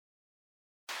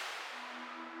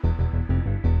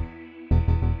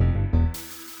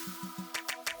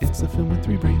It's a film with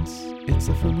three brains. It's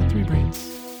a film with three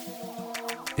brains.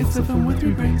 It's a film with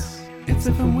three brains. It's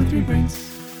a film with three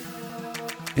brains.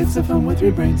 It's a film with three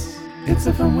brains. It's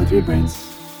a film with three brains.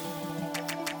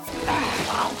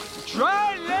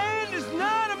 Dry land is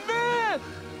not a myth!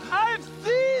 I've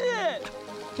seen it!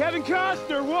 Kevin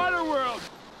Costner, Waterworld.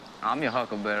 I'm your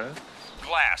huckleberry.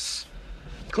 Glass.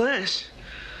 Glass?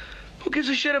 Who gives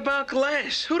a shit about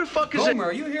glass? Who the fuck is Homer,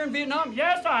 are you here in Vietnam?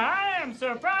 Yes, I am.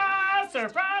 Surprise,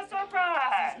 surprise,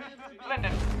 surprise.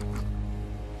 Lyndon.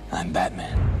 I'm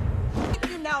Batman.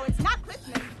 You know it's not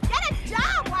Christmas. Get a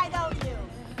job, why don't you?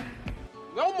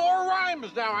 No more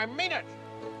rhymes now, I mean it.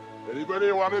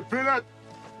 Anybody want a peanut?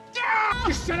 Yeah!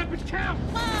 Just shut up and count.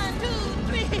 1, 2,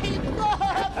 3, 4,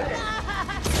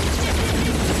 5, 6, 7,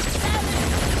 8.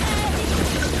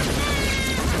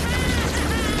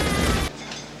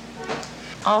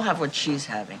 I'll have what she's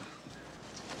having.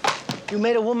 You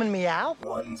made a woman meow?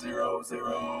 100.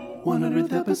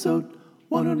 100th episode.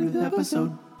 100th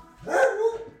episode.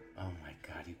 Oh my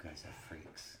god, you guys are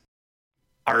freaks.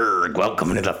 Arrgh,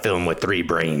 welcome to the Film with Three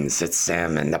Brains. It's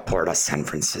Sam in the port of San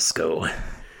Francisco.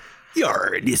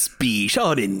 Yar, this be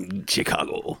shot in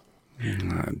Chicago.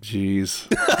 Jeez.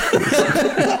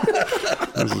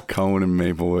 This is Cohen and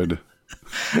Maplewood.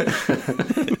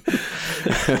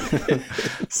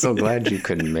 So glad you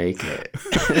could make it.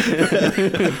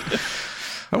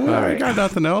 Oh, well, I got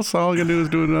nothing else. All I can do is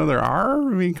do another R.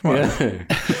 I mean, come on. Yeah.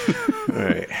 All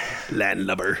right.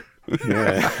 Landlubber.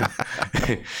 Yeah.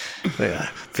 Yeah.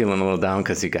 Feeling a little down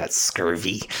because you got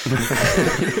scurvy.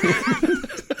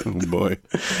 Oh, boy.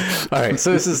 All right.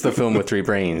 So this is the Film with Three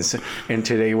Brains. And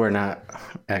today we're not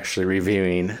actually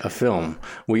reviewing a film.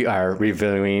 We are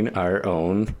reviewing our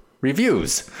own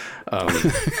reviews. Talk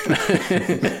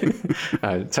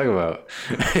about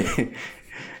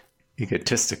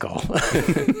egotistical.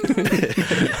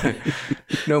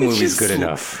 No movie's good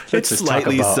enough. It's just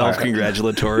slightly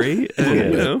self-congratulatory, you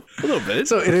know, a little bit.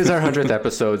 So it is our 100th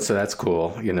episode, so that's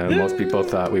cool. You know, most people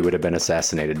thought we would have been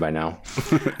assassinated by now.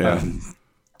 Yeah.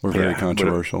 We're very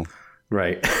controversial.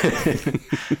 Right.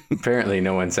 Apparently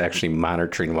no one's actually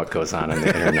monitoring what goes on the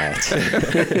internet.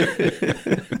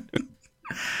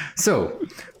 So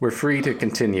we're free to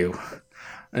continue.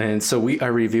 And so we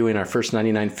are reviewing our first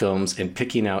 99 films and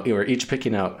we're each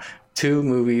picking out 2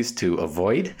 movies to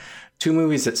avoid, 2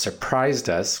 movies that surprised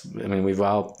us. I mean, we've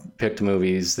all picked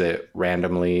movies that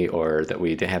randomly or that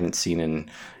we haven't seen in,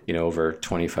 over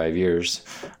 25 years,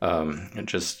 and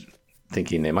just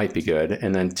thinking they might be good.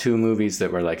 And then 2 movies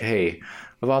that were like, hey,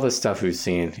 of all the stuff we've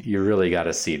seen, you really got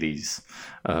to see these.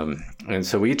 And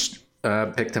so we each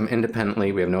picked them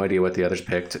independently. We have no idea what the others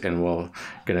picked, and we're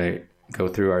going to go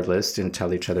through our list and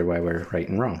tell each other why we're right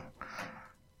and wrong.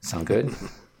 Sound good?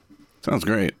 Sounds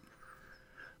great.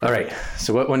 All right.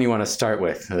 So what one do you want to start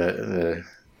with? The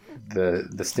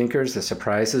stinkers, the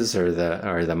surprises, or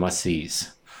the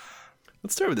must-sees?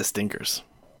 Let's start with the stinkers.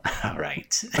 All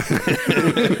right.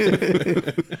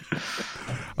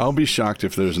 I'll be shocked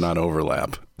if there's not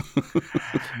overlap.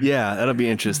 Yeah, that'll be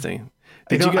interesting.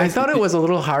 I thought it was a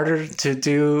little harder to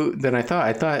do than I thought.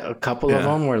 I thought a couple of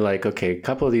them were like, okay, a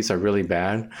couple of these are really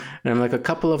bad. And I'm like, a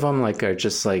couple of them like are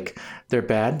just like, they're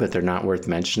bad, but they're not worth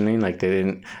mentioning. Like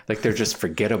they're just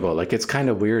forgettable. Like it's kind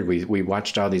of weird. We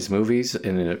watched all these movies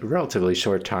in a relatively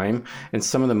short time. And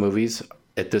some of the movies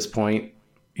at this point,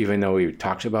 even though we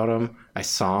talked about them, I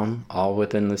saw them all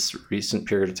within this recent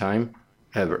period of time,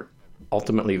 have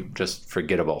ultimately just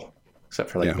forgettable,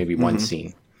 except for like maybe one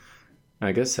scene.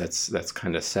 I guess that's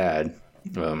kind of sad,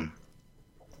 but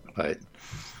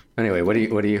anyway, what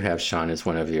do you have, Sean, as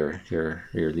one of your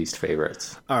least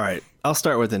favorites? All right, I'll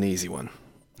start with an easy one,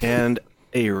 and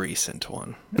a recent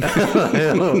one.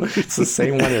 It's the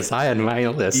same one as I had on my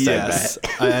list. Yes,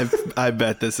 I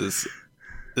bet there's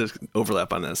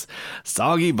overlap on this.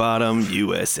 Soggy Bottom,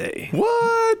 USA.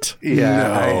 What? Yeah,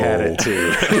 no. I had it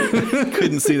too.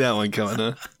 Couldn't see that one coming,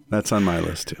 huh? That's on my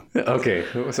list too. Okay,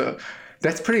 so.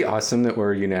 That's pretty awesome that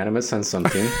we're unanimous on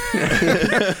something.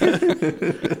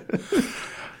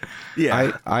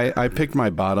 Yeah, I picked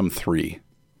my bottom 3,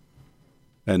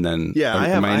 and then I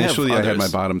had my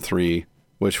bottom 3,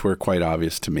 which were quite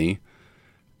obvious to me,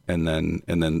 and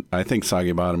then I think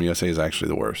Soggy Bottom USA is actually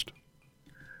the worst.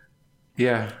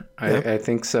 Yeah, I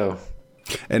think so.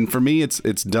 And for me,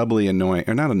 it's doubly annoying,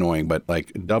 or not annoying, but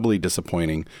like doubly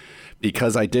disappointing.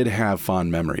 Because I did have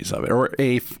fond memories of it, or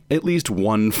at least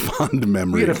one fond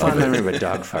memory. You had a fond memory of a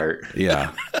dog fart.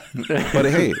 Yeah, but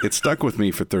hey, it stuck with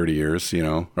me for 30 years,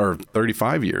 or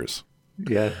 35 years.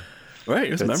 Yeah, right.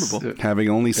 It was memorable. Having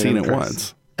only seen it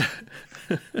once.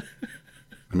 I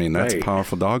mean, that's a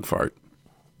powerful dog fart.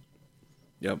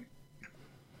 Yep.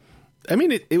 I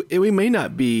mean, we may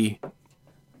not be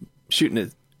shooting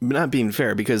it, not being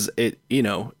fair, because it, you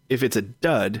know, if it's a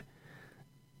dud,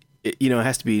 it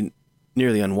has to be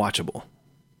nearly unwatchable.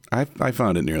 I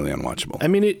found it nearly unwatchable. I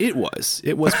mean, it was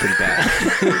pretty bad,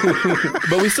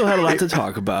 but we still had a lot to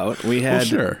talk about. We had,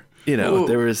 sure.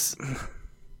 It was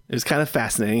kind of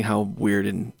fascinating how weird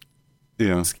and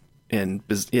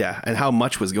how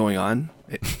much was going on,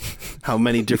 how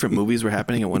many different movies were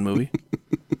happening in one movie.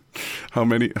 How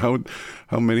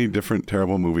many different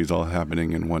terrible movies all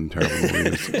happening in one terrible movie?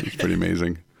 It's pretty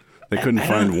amazing. They couldn't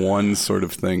find one sort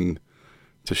of thing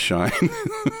to shine.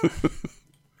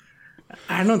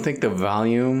 I don't think the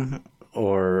volume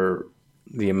or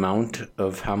the amount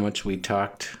of how much we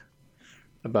talked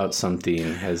about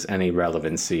something has any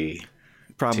relevancy.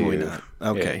 Probably not.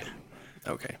 Okay.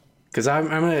 Okay. Because I'm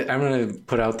gonna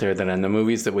put out there that in the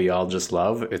movies that we all just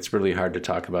love, it's really hard to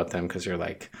talk about them because you're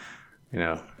like, you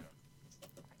know,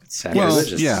 it's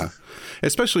sacrilegious. Yeah,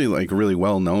 especially like really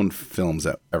well-known films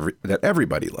that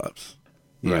everybody loves.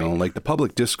 You know, like the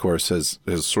public discourse has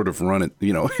sort of run it.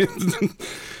 You know,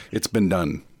 it's been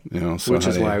done. You know, so which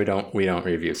is why we don't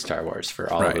review Star Wars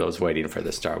for all of those waiting for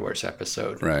the Star Wars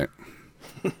episode. Right.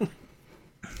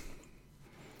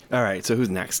 All right. So who's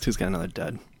next? Who's got another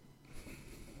dud?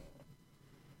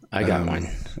 I got one.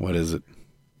 What is it?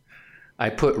 I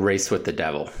put Race with the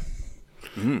Devil.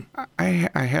 I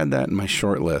had that in my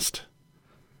short list,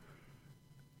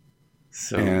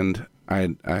 and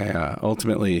I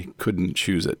ultimately couldn't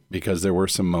choose it because there were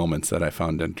some moments that I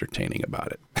found entertaining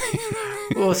about it.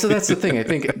 Well, so that's the thing. I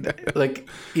think like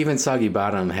even Soggy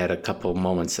Bottom had a couple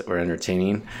moments that were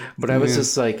entertaining, but I was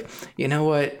just like, you know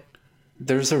what?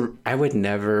 I would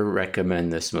never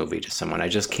recommend this movie to someone. I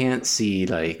just can't see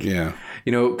you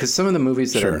know, because some of the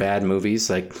movies that are bad movies,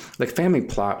 like Family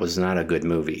Plot was not a good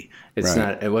movie.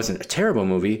 It wasn't a terrible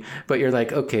movie, but you're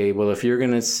like, okay, well, if you're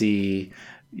going to see,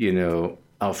 you know,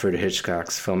 Alfred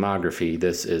Hitchcock's filmography,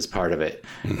 this is part of it.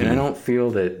 Mm-hmm. And I don't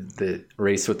feel that the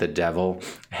Race with the Devil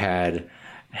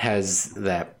has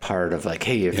that part of like,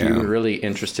 hey, if you're really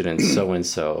interested in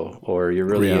so-and-so, or you're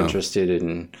really interested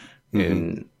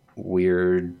in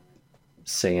weird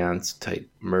seance type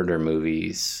murder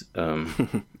movies,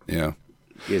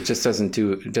 it just doesn't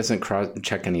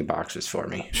check any boxes for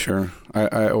me. Sure.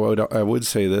 I would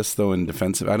say this though, in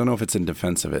defense of, I don't know if it's in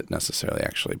defense of it necessarily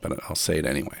actually, but I'll say it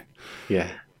anyway. Yeah.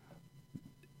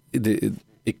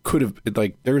 It could have,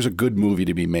 like, there's a good movie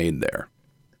to be made there.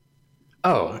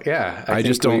 Oh yeah. I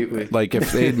just don't like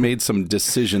if they had made some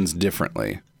decisions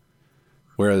differently.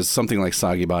 Whereas something like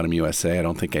Soggy Bottom USA, I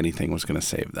don't think anything was going to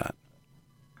save that.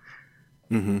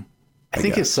 Mm-hmm. I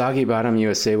think if Soggy Bottom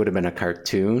USA would have been a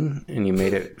cartoon and you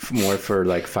made it more for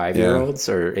like 5-year-olds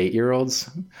or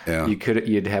 8-year-olds,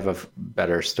 you'd have a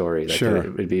better story.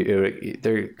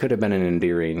 There could have been an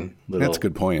endearing little. That's a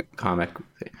good point. Comic.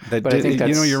 I think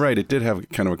you're right. It did have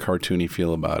kind of a cartoony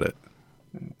feel about it.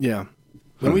 Yeah.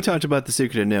 When we talked about The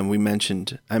Secret of Nim, I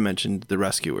mentioned The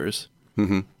Rescuers.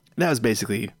 Mm-hmm. That was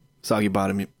basically Soggy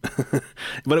Bottom,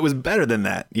 but it was better than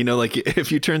that. You know, like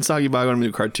if you turn Soggy Bottom into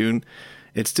a cartoon,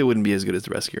 it still wouldn't be as good as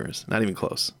The Rescuers. Not even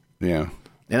close. Yeah.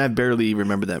 And I barely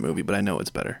remember that movie, but I know it's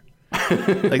better.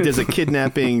 Like there's a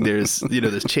kidnapping, there's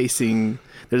chasing,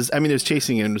 there's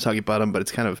chasing in Soggy Bottom, but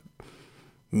it's kind of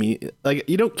like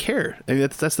you don't care. I mean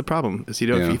that's the problem. Is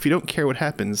if you don't care what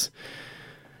happens,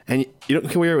 and you don't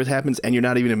care what happens, and you're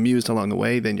not even amused along the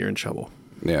way, then you're in trouble.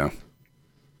 Yeah.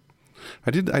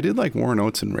 I did like Warren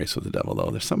Oates in Race with the Devil though.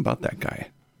 There's something about that guy.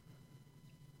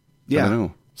 Yeah. I don't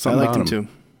know. I liked him too.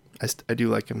 I do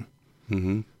like him.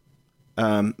 Mm-hmm.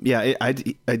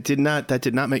 I did not. That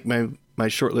did not make my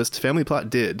short list. Family Plot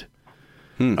did.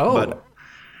 Oh, but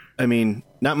I mean,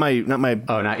 not my.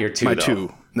 Oh, not your two. My though.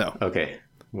 two. No. Okay.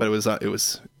 But it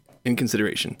was in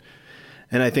consideration,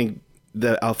 and I think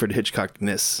the Alfred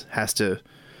Hitchcockness has to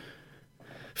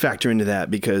factor into that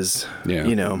because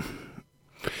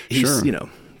he's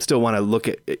still want to look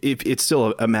at. If it's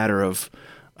still a matter of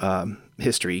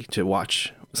history to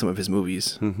watch some of his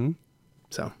movies. Mm-hmm.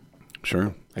 So,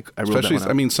 sure. I wrote that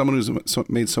one out. Someone who's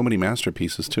made so many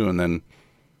masterpieces too, and then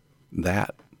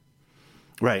that.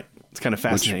 Right. It's kind of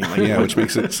fascinating. Which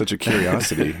makes it such a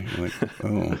curiosity. Like,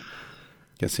 oh,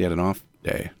 guess he had an off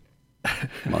day,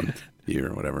 month,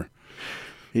 year, whatever.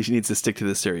 He needs to stick to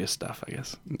the serious stuff, I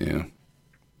guess. Yeah.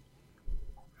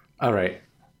 All right.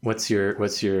 What's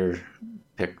your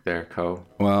pick there, Co?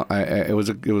 Well, it was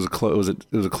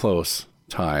a close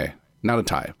tie. Not a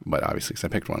tie, but obviously because I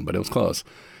picked one, but it was close.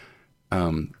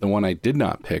 The one I did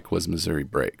not pick was Missouri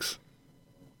Breaks.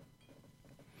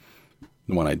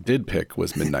 The one I did pick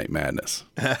was Midnight Madness.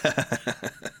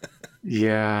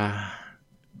 Yeah.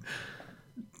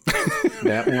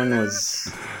 That one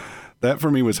was... That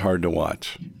for me was hard to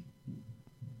watch.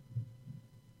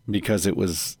 Because it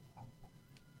was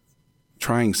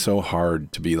trying so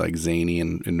hard to be like zany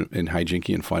and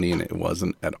hijinky and funny, and it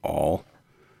wasn't at all.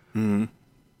 Mm-hmm.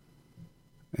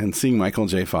 And seeing Michael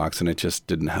J. Fox in it just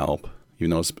didn't help. Even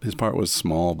though his part was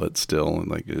small, but still,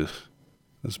 like, ugh,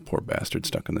 this poor bastard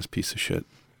stuck in this piece of shit.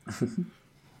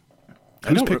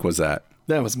 Whose pick was that?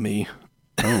 That was me.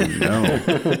 Oh, no.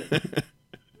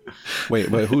 Wait,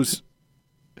 who's...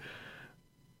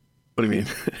 What do you mean?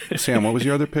 Sam, what was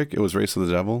your other pick? It was Race of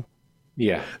the Devil?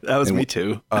 Yeah. That was me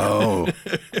too. Oh.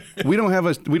 we don't have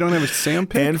a Sam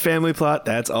pick? And Family Plot,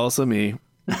 that's also me.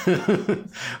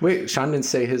 Wait, Sean didn't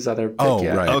say his other pick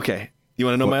yet. Right. Okay. You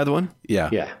want to know my other one? Yeah.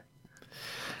 Yeah.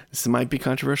 This might be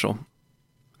controversial.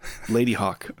 Lady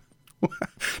Hawk.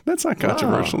 That's not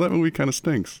controversial. That movie kind of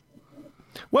stinks.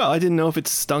 Well, I didn't know if it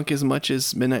stunk as much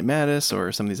as Midnight Madness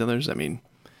or some of these others. I mean,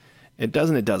 it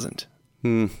doesn't. It doesn't.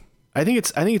 I think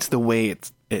it's the way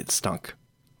it stunk.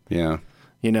 Yeah.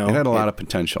 You know, it had a lot of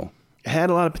potential. It had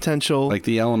a lot of potential. Like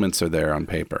the elements are there on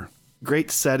paper.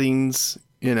 Great settings.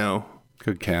 You know,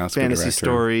 good cast, fantasy good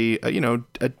story. You know,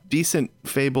 a decent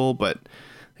fable, but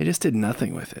they just did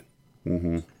nothing with it.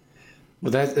 Mm-hmm.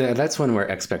 Well, that's one where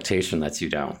expectation lets you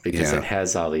down, because it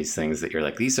has all these things that you're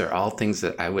like, these are all things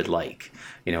that I would like.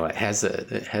 You know, it has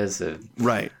a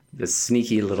right, this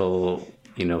sneaky little,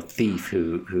 you know, thief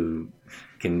who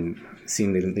can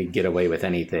seemingly get away with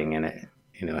anything, and it,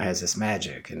 you know, has this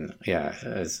magic, and you're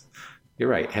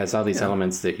right, it has all these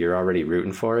elements that you're already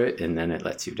rooting for it, and then it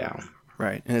lets you down.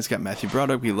 Right, and it's got Matthew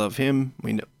Broderick. We love him.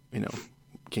 We know,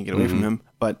 can't get away from him.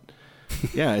 But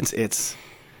yeah, it's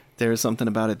there's something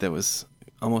about it that was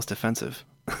almost offensive.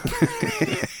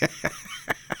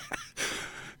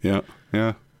 Yeah.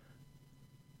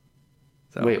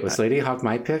 So, wait, was Lady Hawk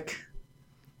my pick?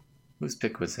 Whose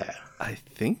pick was that? I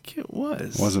think it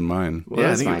was. Wasn't mine. Well,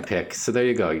 that's my pick. So there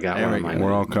you go. You got one of mine.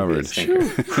 We're all covered.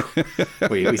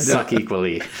 we suck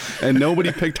equally. And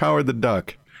nobody picked Howard the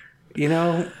Duck. You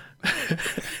know,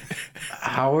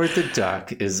 Howard the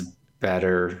Duck is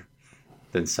better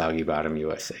than Soggy Bottom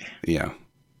USA. Yeah.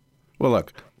 Well,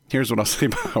 look, here's what I'll say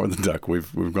about Howard the Duck.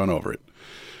 We've gone over it.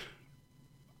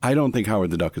 I don't think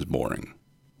Howard the Duck is boring.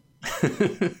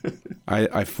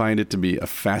 I find it to be a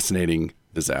fascinating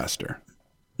disaster.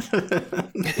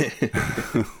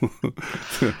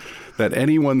 That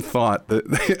anyone thought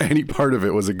that any part of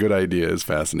it was a good idea is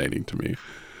fascinating to me.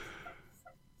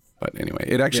 But anyway,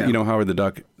 it actually, you know, Howard the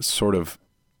Duck sort of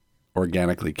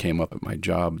organically came up at my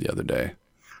job the other day.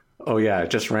 Oh, yeah,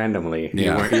 just randomly.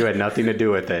 Yeah. You had nothing to do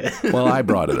with it. Well, I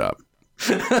brought it up.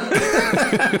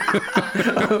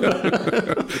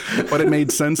 But it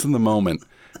made sense in the moment.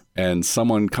 And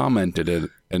someone commented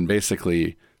it and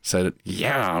basically said,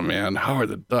 yeah, man, Howard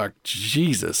the Duck,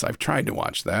 Jesus, I've tried to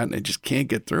watch that and I just can't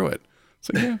get through it.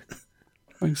 So, yeah,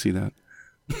 I can see that.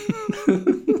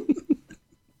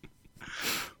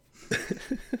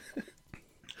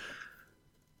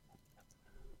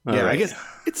 I guess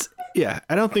it's,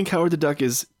 I don't think Howard the Duck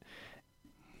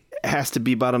has to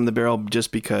be bottom of the barrel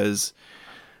just because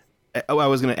I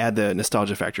was going to add the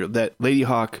nostalgia factor that Lady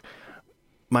Hawk,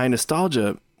 my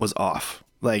nostalgia was off.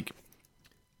 Like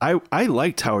I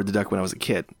liked Howard the Duck when I was a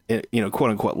kid, you know,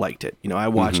 quote unquote liked it. You know, I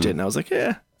watched it and I was like,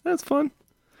 yeah, that's fun.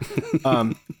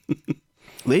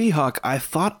 Lady Hawk, I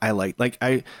thought I liked, like,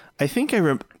 I think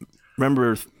I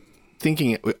remember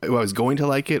thinking I was going to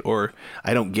like it, or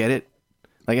I don't get it.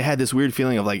 Like I had this weird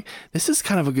feeling of like, this is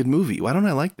kind of a good movie. Why don't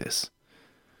I like this?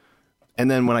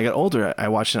 And then when I got older, I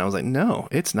watched it and I was like, no,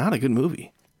 it's not a good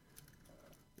movie.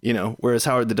 You know, whereas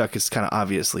Howard the Duck is kind of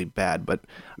obviously bad, but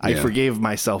I forgave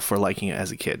myself for liking it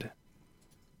as a kid.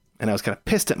 And I was kind of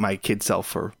pissed at my kid self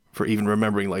for even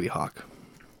remembering Lady Hawk.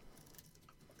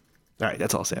 All right,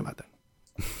 that's all I'll say about that.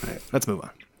 All right, let's move on.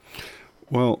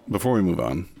 Well, before we move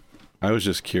on, I was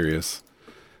just curious,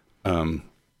 what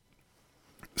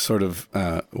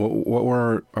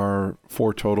were our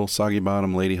four total? Soggy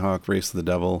Bottom, Lady Hawk, Race of the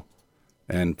Devil,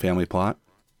 and Family Plot?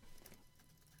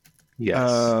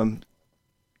 Yes.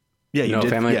 Yeah, you did.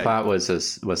 Family Plot was a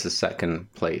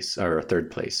second place or a third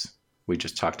place. We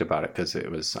just talked about it because it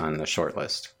was on the short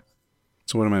list.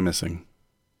 So what am I missing?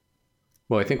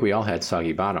 Well, I think we all had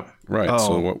Soggy Bottom. Right. Oh.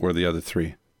 So what were the other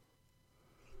three?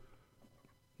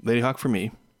 Lady Hawk for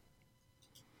me.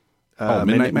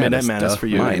 Midnight Madness for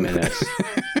you. Mine.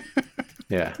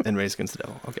 Yeah. And Race Against the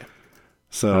Devil. Okay.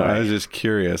 So right. I was just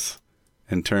curious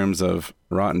in terms of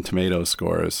Rotten Tomato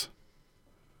scores.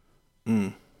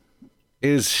 It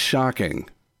is shocking.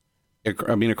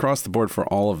 I mean, across the board for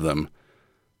all of them.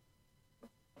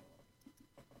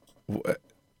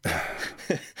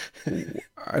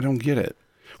 I don't get it.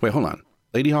 Wait, hold on.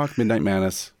 Lady Hawk, Midnight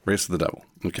Madness, Race of the Devil.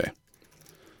 Okay.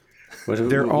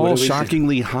 They're all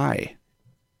shockingly high.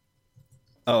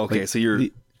 Oh, okay. Like, so you're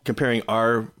comparing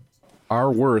our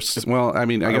worst. Well, I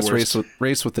mean, I guess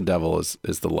Race with the Devil is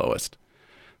the lowest.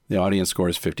 The audience score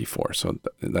is 54, so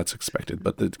that's expected.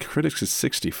 But the critics is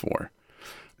 64.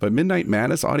 But Midnight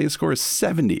Madness audience score is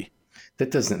 70.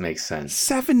 That doesn't make sense.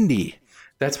 70.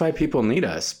 That's why people need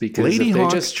us, because if they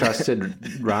just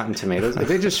trusted Rotten Tomatoes, if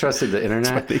they just trusted the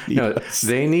internet,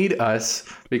 they need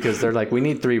us because they're like, we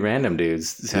need 3 random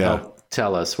dudes to help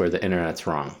tell us where the internet's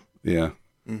wrong. Yeah.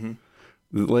 Mm-hmm.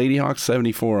 The Lady Hawk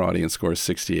 74 audience score is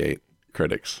 68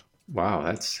 critics. Wow,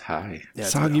 that's high. Yeah,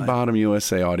 Soggy Bottom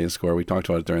USA audience score, we talked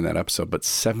about it during that episode, but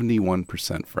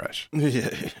 71% fresh.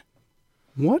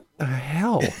 What the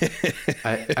hell?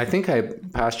 I think I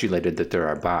postulated that there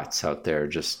are bots out there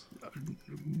just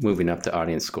moving up the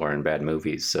audience score in bad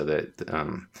movies so that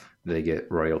they get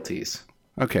royalties.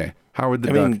 Okay. Howard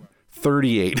the Duck,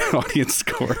 38 audience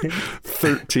score,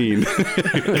 13.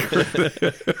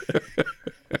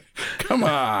 Come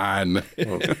on.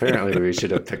 Well, apparently we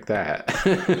should have picked that.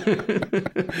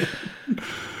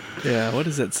 Yeah, what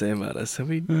does that say about us? Have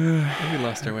we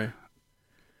lost our way?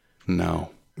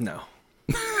 No.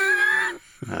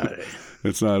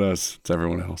 It's not us. It's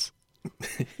everyone else.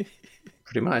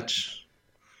 Pretty much.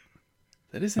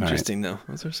 That is interesting, though.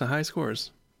 Those are some high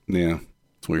scores. Yeah,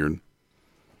 it's weird.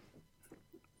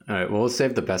 All right, well, we'll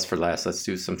save the best for last. Let's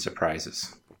do some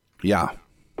surprises. Yeah.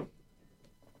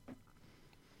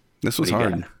 This was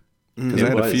hard. Because I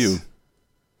had a few.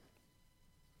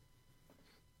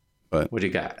 But what do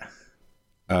you got?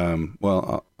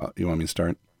 Well, you want me to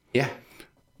start? Yeah.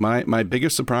 My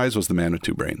biggest surprise was The Man with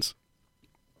Two Brains.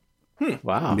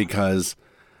 Wow. Because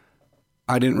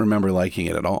I didn't remember liking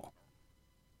it at all.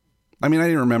 I mean, I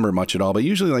didn't remember much at all, but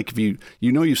usually, like, if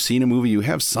you've seen a movie, you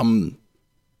have some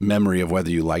memory of whether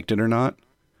you liked it or not,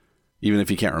 even if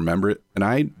you can't remember it. And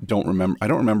I don't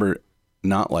remember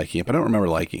not liking it, but I don't remember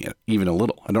liking it even a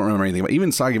little. I don't remember anything about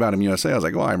even Soggy Bottom USA. I was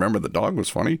like, well, I remember the dog was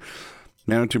funny.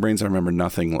 Man with Two Brains, I remember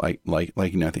nothing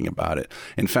liking nothing about it.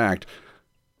 In fact,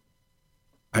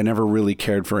 I never really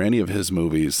cared for any of his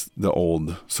movies, the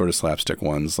old sort of slapstick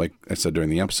ones, like I said during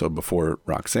the episode before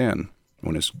Roxanne,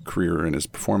 when his career and his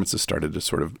performances started to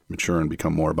sort of mature and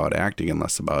become more about acting and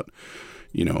less about,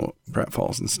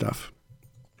 pratfalls and stuff.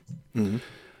 Mm-hmm.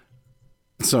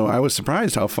 So I was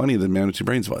surprised how funny The Man with Two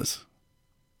Brains was.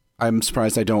 I'm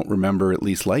surprised I don't remember at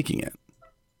least liking it.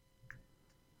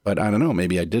 But I don't know,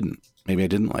 maybe I didn't. Maybe I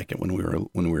didn't like it when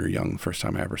we were young, the first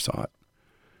time I ever saw it.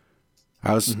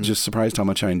 I was just surprised how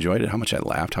much I enjoyed it, how much I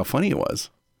laughed, how funny it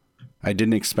was. I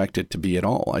didn't expect it to be at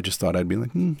all. I just thought I'd be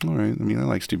like, all right. I mean, I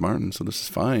like Steve Martin, so this is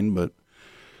fine. But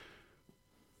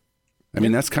I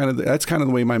mean, that's kind of the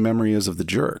way my memory is of The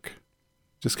Jerk.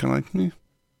 Just kind of like,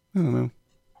 I don't know,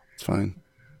 it's fine.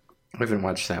 I haven't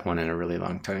watched that one in a really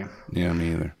long time. Yeah,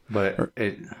 me either. But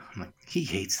I'm like, he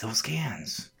hates those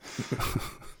cans.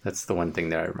 That's the one thing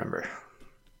that I remember.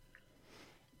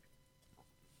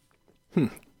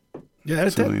 Yeah,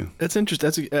 that's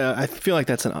interesting. I feel like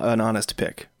that's an honest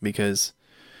pick because,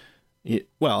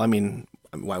 well, I mean,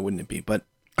 why wouldn't it be? But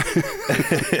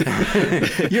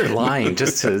you're lying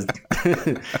just to.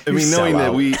 I mean, knowing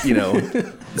that we,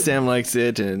 Sam likes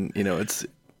it, and it's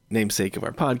namesake of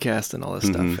our podcast and all this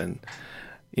stuff, and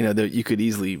that you could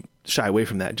easily shy away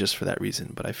from that just for that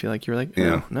reason. But I feel like you're like,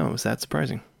 no, it was that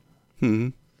surprising. Mm-hmm.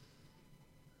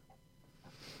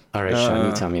 All right, Sean,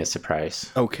 you tell me a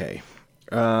surprise. Okay.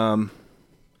 I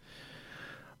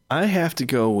have to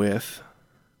go with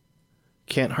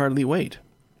Can't Hardly Wait.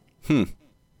 I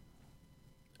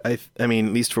mean,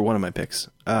 at least for one of my picks.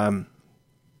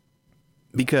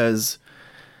 Because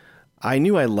I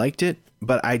knew I liked it,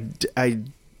 but I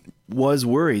was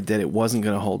worried that it wasn't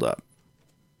going to hold up.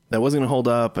 That it wasn't going to hold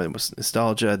up, and it was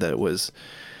nostalgia, that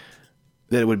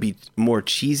it would be more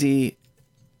cheesy.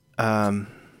 I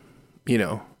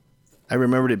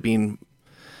remembered it being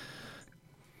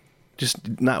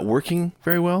just not working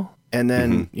very well. And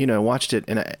then, I watched it,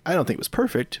 and I don't think it was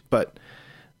perfect, but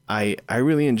I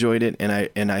really enjoyed it.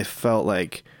 And I felt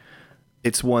like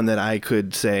it's one that I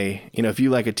could say, if you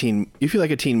like a teen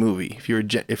movie, if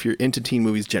you're into teen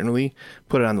movies generally,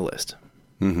 put it on the list.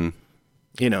 Mm-hmm.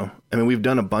 I mean, we've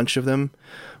done a bunch of them.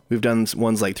 We've done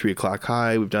ones like 3 O'Clock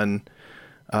High. We've done,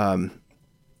 Ferris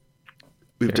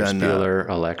Bueller,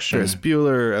 Election. Ferris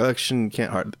Bueller, Election,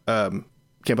 Can't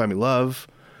Buy Me Love.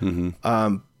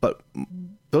 Mm-hmm. But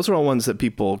those are all ones that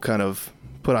people kind of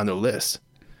put on their list.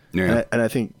 Yeah. And I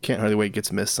think Can't Hardly Wait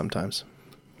gets missed sometimes.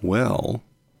 Well,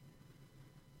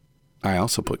 I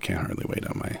also put Can't Hardly Wait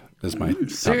on my top 2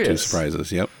 serious?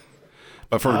 surprises. Yep,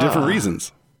 but for different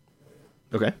reasons.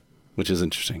 Okay. Which is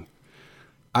interesting.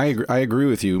 I agree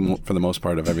with you for the most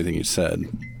part of everything you said.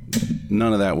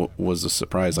 None of that was a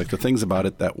surprise. Like the things about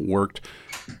it that worked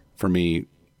for me,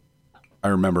 I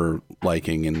remember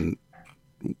liking, and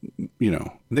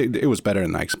it was better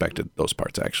than I expected, those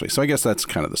parts actually. So I guess that's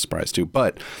kind of the surprise too.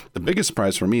 But the biggest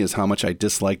surprise for me is how much I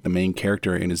disliked the main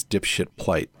character and his dipshit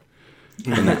plight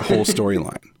in that whole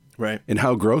storyline. Right. And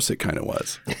how gross it kind of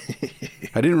was.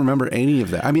 I didn't remember any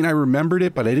of that. I mean, I remembered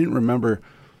it, but I didn't remember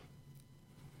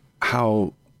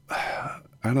how,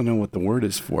 I don't know what the word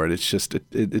is for it. It's just,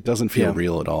 it doesn't feel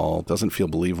real at all. It doesn't feel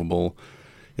believable.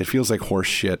 It feels like horse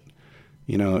shit.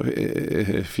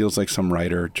 It feels like some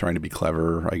writer trying to be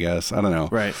clever, I guess. I don't know.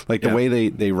 Right. Like the way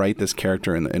they write this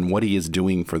character and what he is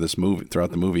doing for this movie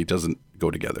throughout the movie doesn't go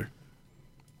together.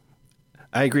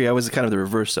 I agree. I was kind of the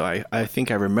reverse. So I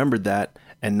think I remembered that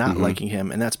and not liking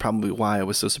him. And that's probably why I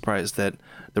was so surprised that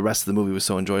the rest of the movie was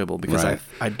so enjoyable, because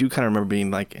I do kind of remember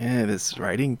being like, this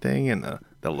writing thing and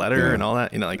the letter and all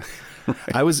that, like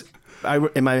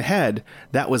in my head,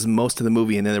 that was most of the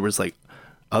movie. And then there was like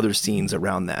other scenes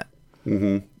around that.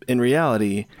 Mm-hmm. In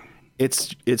reality,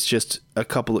 it's just a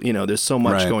couple, there's so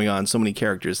much going on, so many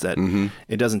characters that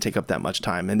it doesn't take up that much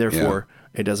time. And therefore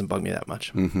it doesn't bug me that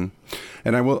much. Mm-hmm.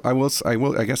 And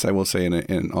I guess I will say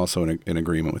in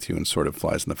agreement with you, and sort of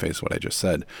flies in the face of what I just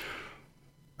said.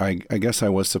 I guess I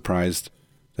was surprised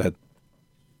that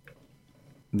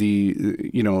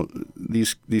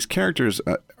these characters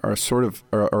are sort of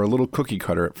are a little cookie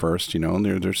cutter at first, and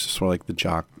they're just sort of like the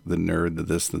jock, the nerd, the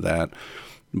this, the that,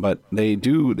 but they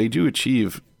do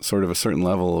achieve sort of a certain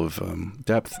level of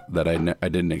depth that I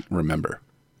didn't remember.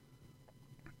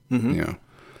 Mm-hmm.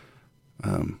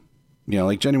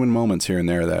 Like genuine moments here and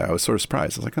there that I was sort of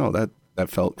surprised. I was like, oh, that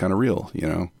felt kind of real,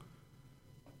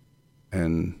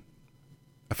 and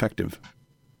effective.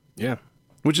 Yeah.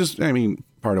 Which is,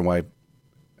 part of why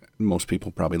most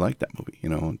people probably like that movie.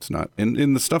 It's not,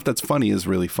 and the stuff that's funny is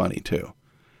really funny too.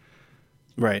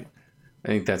 Right. I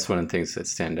think that's one of the things that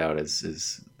stand out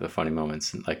is the funny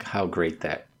moments, and like how great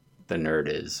that the nerd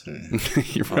is. And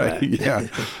You're right.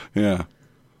 That. Yeah.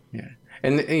 Yeah.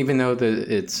 And even though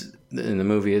it's in the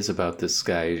movie is about this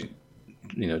guy,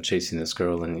 chasing this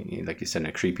girl, and like you said, in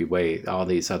a creepy way, all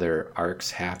these other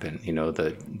arcs happen.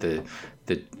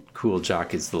 The cool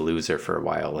jock is the loser for a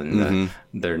while, and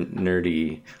their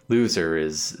nerdy loser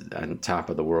is on top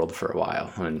of the world for a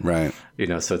while. And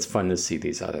so it's fun to see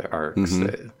these other arcs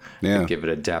that give it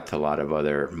a depth a lot of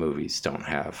other movies don't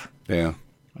have. Yeah.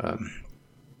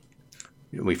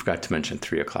 We forgot to mention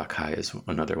 3 O'Clock High is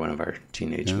another one of our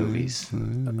teenage movies.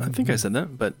 I think I said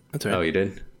that, but that's right. Oh, you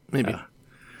did? Maybe.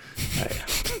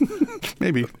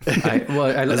 Maybe.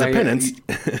 As a penance.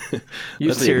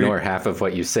 Usually ignore half of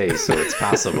what you say, so it's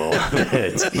possible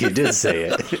that you did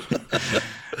say it.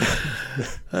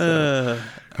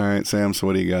 All right, Sam, so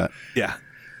what do you got? Yeah.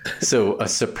 So a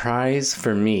surprise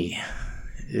for me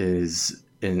is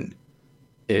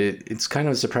it's kind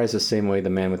of a surprise the same way The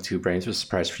Man with Two Brains was a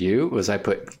surprise for you. Was I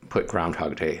put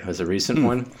Groundhog Day as a recent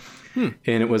one. And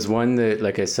it was one that,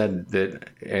 like I said,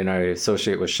 and I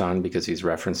associate with Sean because he's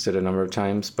referenced it a number of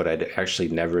times, but I'd actually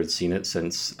never had seen it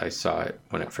since I saw it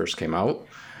when it first came out.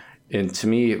 And to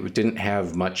me, it didn't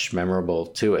have much memorable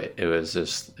to it. It was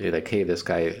just like, hey, this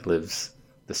guy lives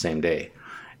the same day.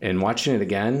 And watching it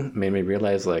again made me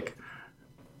realize like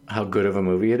how good of a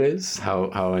movie it is,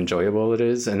 how enjoyable it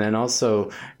is. And then also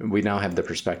we now have the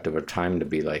perspective of time to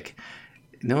be like,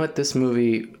 you know what, this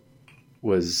movie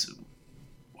was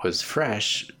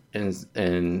fresh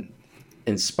and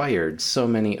inspired so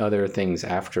many other things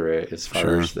after it, as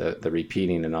far as the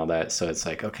repeating and all that. So it's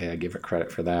like, okay, I give it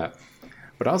credit for that.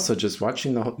 But also just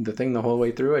watching the thing the whole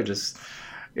way through,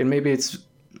 and maybe it's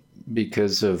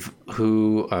because of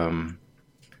who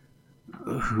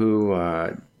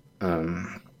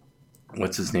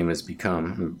what's his name has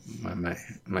become.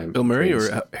 My Bill Murray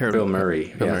or Harold? Bill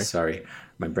Murray. Sorry.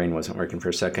 My brain wasn't working for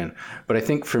a second. But I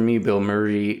think for me, Bill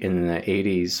Murray in the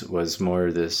 80s was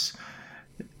more this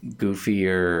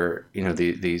goofier,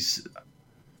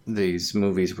 these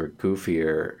movies were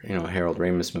goofier, Harold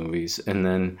Ramis movies. And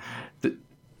then,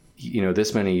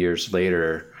 this many years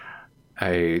later,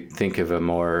 I think of him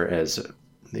more as,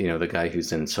 the guy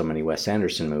who's in so many Wes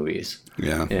Anderson movies.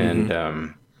 Yeah. And,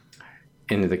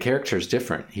 and the character is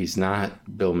different. He's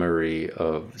not Bill Murray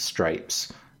of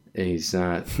Stripes. He's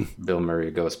not Bill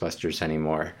Murray Ghostbusters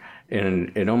anymore.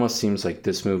 And it almost seems like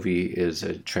this movie is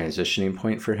a transitioning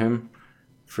point for him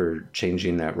for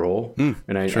changing that role.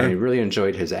 And I really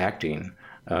enjoyed his acting,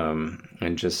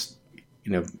 and just,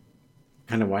 kind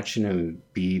kind of watching him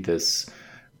be this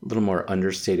little more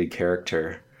understated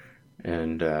character.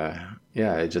 And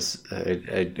yeah, it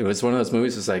was one of those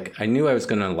movies. It's like I knew I was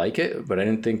going to like it, but I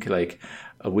didn't think like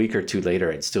a week or two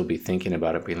later I'd still be thinking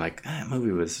about it, being like, that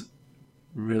movie was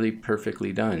really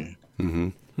perfectly done.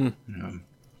 Mm-hmm.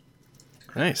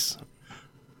 Nice.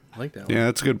 I like that one. Yeah,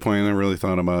 that's a good point. I really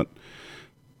thought about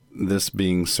this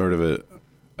being sort of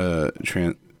a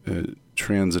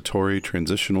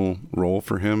transitional role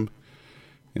for him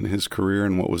in his career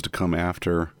and what was to come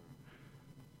after.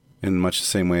 In much the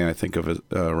same way I think of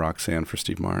Roxanne for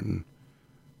Steve Martin,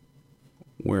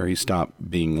 where he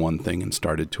stopped being one thing and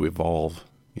started to evolve,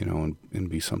 and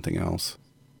be something else.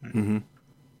 Mm-hmm.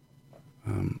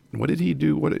 What did he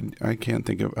do? I can't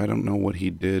think of. I don't know what he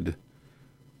did.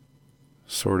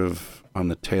 Sort of on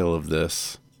the tail of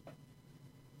this.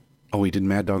 Oh, he did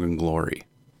Mad Dog and Glory,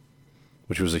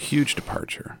 which was a huge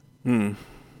departure. Hmm.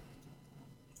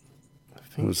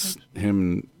 It was him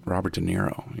and Robert De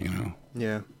Niro,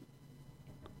 Yeah.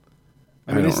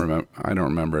 I don't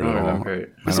remember it at all.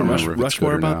 I don't remember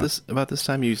Rushmore about this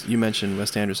time. You mentioned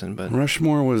Wes Anderson, but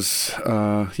Rushmore was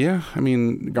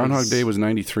Groundhog Day was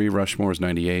 93, Rushmore was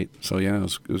 98. So yeah,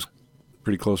 it was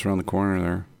pretty close around the corner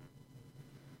there.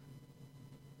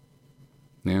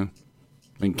 Yeah.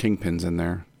 I mean, Kingpin's in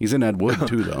there. He's in Ed Wood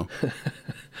too, though.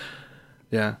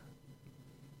 Yeah.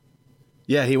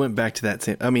 Yeah, he went back to that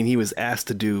same. I mean, he was asked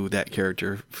to do that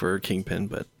character for Kingpin,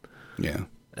 but yeah,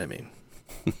 I mean,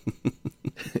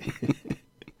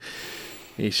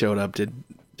 he showed up, did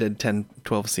 10,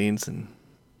 12 scenes, and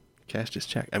cashed his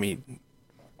check. I mean,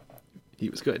 he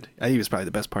was good. He was probably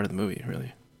the best part of the movie,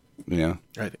 really. Yeah.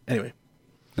 Right. Anyway.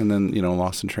 And then,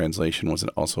 Lost in Translation was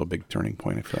also a big turning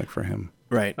point, I feel like, for him.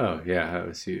 Right. Oh, yeah, that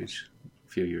was huge.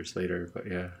 A few years later, but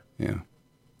yeah. Yeah.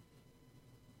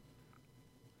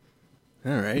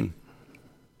 All right.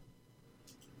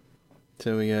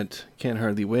 So we got Can't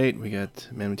Hardly Wait. We got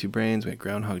Man with Two Brains. We got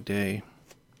Groundhog Day.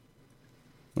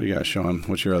 What do you got, Sean?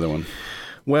 What's your other one?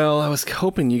 Well, I was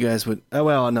hoping you guys would. Oh,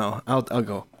 well, no, I'll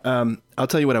go. I'll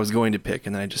tell you what I was going to pick,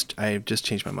 and then I just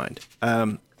changed my mind.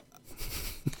 I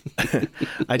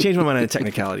changed my mind on a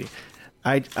technicality.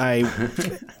 I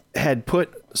had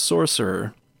put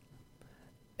Sorcerer,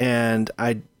 and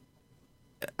I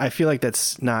feel like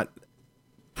that's not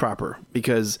proper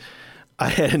because I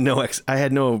had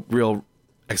no real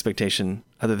expectation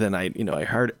other than I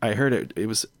heard it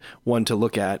was one to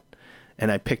look at,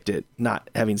 and I picked it not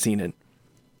having seen it,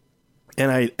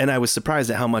 and I was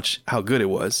surprised at how good it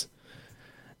was,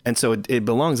 and so it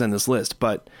belongs on this list,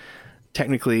 but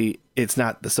technically it's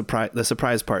not the surprise. The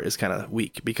surprise part is kind of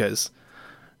weak because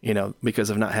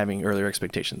of not having earlier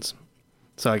expectations.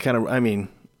 So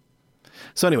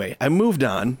so anyway, I moved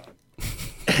on.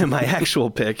 And my actual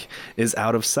pick is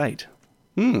Out of Sight.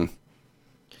 And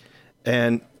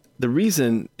the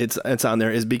reason it's on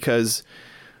there is because,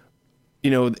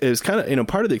 it was kind of,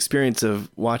 part of the experience of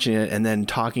watching it and then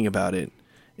talking about it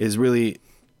is really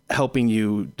helping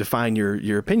you define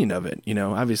your opinion of it.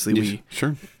 Obviously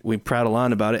we prattle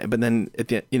on about it, but then at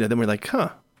the then we're like,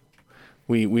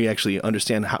 we actually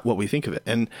understand what we think of it.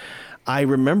 And I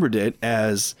remembered it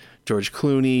as George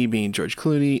Clooney being George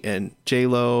Clooney and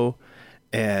J-Lo.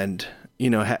 And,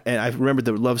 and I remember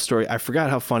the love story. I forgot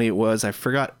how funny it was. I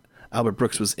forgot Albert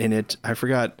Brooks was in it. I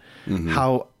forgot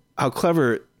how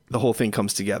clever the whole thing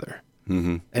comes together.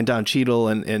 Mm-hmm. And Don Cheadle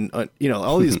and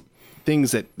all these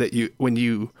things that you, when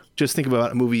you just think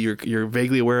about a movie you're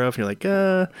vaguely aware of, and you're like,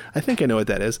 I think I know what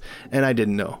that is. And I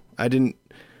didn't know. I didn't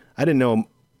know,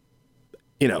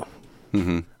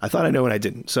 I thought I know and I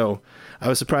didn't. So I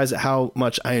was surprised at how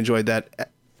much I enjoyed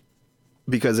that.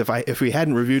 Because if we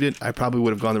hadn't reviewed it, I probably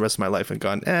would have gone the rest of my life and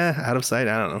gone, Out of Sight.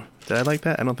 I don't know. Did I like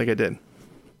that? I don't think I did.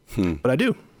 But I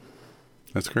do.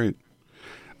 That's great.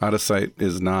 Out of Sight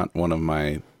is not one of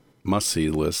my must-see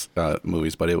list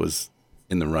movies, but it was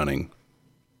in the running.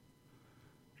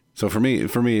 So for me,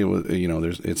 it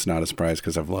was, it's not a surprise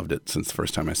because I've loved it since the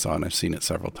first time I saw it, and I've seen it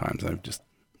several times. I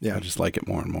just like it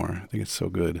more and more. I think it's so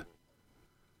good. Do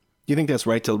you think that's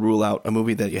right to rule out a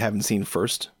movie that you haven't seen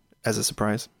first as a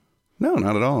surprise? No,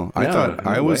 not at all. I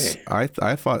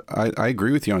thought I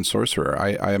agree with you on Sorcerer.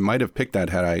 I might have picked that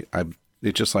had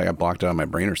it's just like I blocked it out of my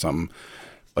brain or something.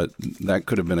 But that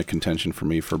could have been a contention for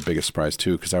me for biggest surprise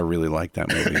too, because I really liked that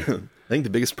movie. I think the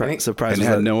biggest surprise and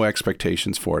had no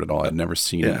expectations for it at all. I'd never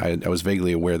seen it. I was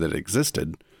vaguely aware that it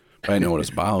existed, but I didn't know what it was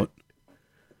about.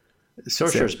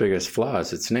 Sorcerer's biggest flaw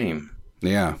is its name.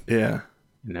 Yeah. Yeah.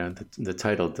 The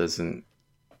title doesn't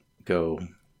go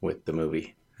with the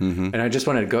movie. And I just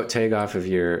wanted to tag off of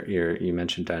you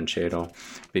mentioned Don Cheadle,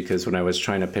 because when I was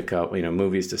trying to pick out,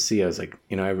 movies to see, I was like,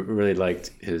 I really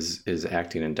liked his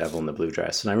acting in Devil in the Blue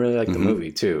Dress, and I really liked the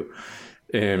movie too.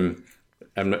 And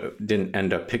didn't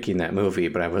end up picking that movie,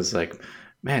 but I was like,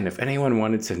 man, if anyone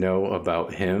wanted to know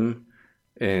about him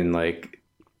and like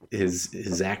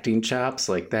his acting chops,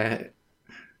 like that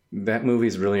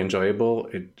movie's really enjoyable.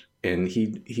 And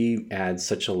he adds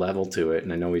such a level to it.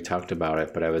 And I know we talked about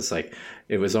it, but I was like,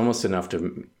 it was almost enough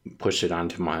to push it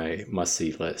onto my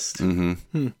must-see list.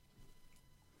 Mm-hmm.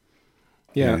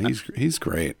 Yeah, he's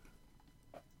great.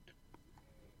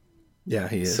 Yeah,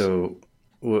 he is. So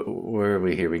where are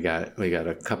we here? We got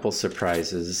a couple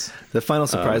surprises. The final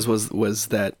surprise was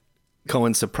that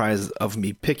Cohen's surprise of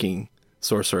me picking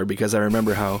Sorcerer, because I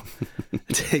remember how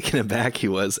taken aback he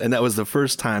was, and that was the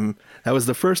first time. That was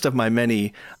the first of my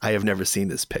many I have never seen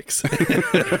this picks.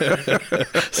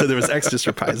 So there was extra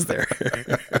surprise there.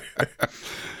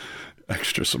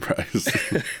 Extra surprise.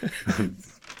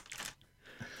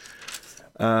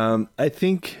 I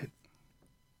think,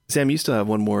 Sam, you still have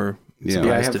one more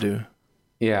surprise to do.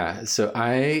 Yeah, so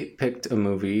I picked a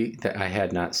movie that I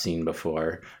had not seen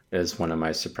before as one of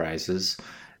my surprises,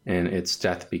 and it's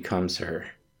Death Becomes Her.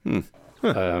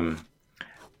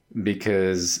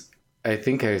 Because I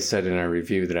think I said in our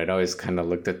review that I'd always kind of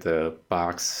looked at the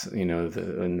box,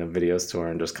 in the video store,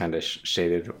 and just kind of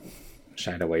shied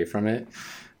away from it.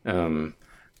 And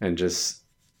just,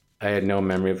 I had no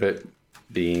memory of it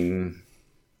being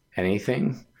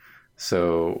anything.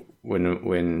 So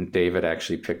when David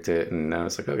actually picked it, and I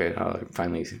was like, okay, I'll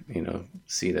finally,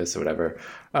 see this or whatever.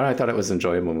 I thought it was an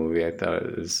enjoyable movie. I thought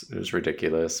it was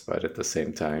ridiculous, but at the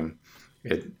same time,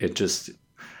 it just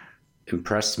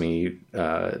impressed me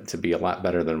to be a lot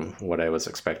better than what I was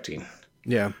expecting.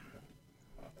 Yeah.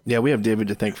 Yeah, we have David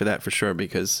to thank for that for sure,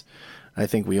 because I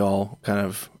think we all kind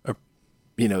of,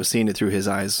 seeing it through his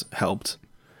eyes helped.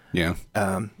 Yeah.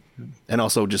 And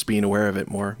also just being aware of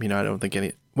it more. I don't think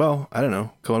I don't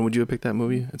know. Cohen, would you have picked that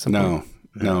movie at some point?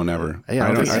 No, never. Yeah,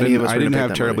 I didn't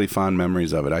have terribly fond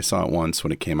memories of it. I saw it once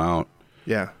when it came out.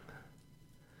 Yeah.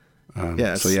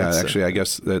 Actually, I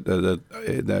guess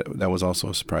that was also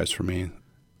a surprise for me,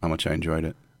 how much I enjoyed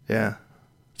it. Yeah.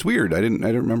 It's weird. I didn't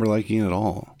remember liking it at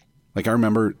all. Like, I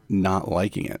remember not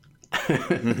liking it,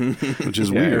 which is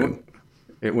weird.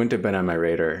 It wouldn't have been on my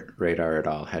radar at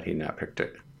all had he not picked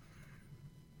it.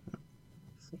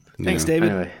 Thanks, David.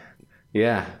 Anyway,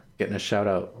 yeah, getting a shout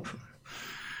out.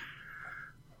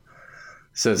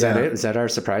 So is that it? Is that our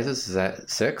surprises? Is that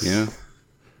 6? Yeah.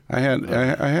 I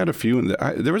had a few.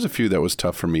 There was a few that was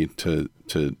tough for me to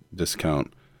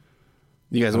discount.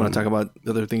 You guys want to talk about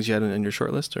the other things you had in your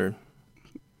short list, or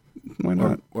why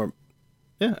not? Or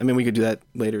yeah, I mean, we could do that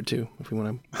later too if we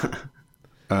want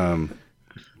to.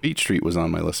 Beach Street was on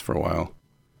my list for a while.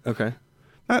 Okay.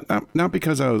 Not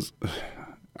because I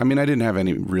didn't have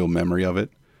any real memory of it.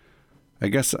 I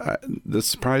guess the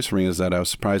surprise for me is that I was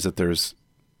surprised that there's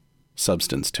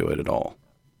substance to it at all.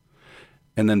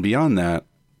 And then beyond that,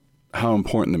 how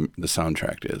important the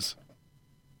soundtrack is.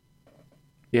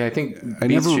 Yeah, I think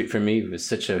Beat Street for me was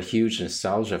such a huge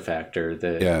nostalgia factor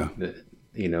that,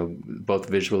 both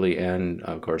visually and,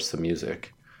 of course, the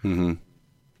music.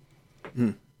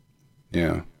 Mm-hmm.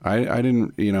 Yeah. I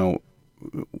didn't,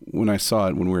 when I saw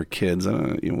it when we were kids, I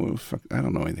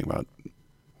don't know anything about,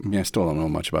 I still don't know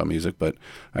much about music, but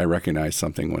I recognize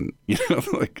something when,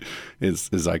 like is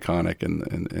iconic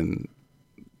and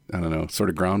I don't know, sort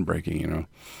of groundbreaking,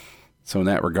 So in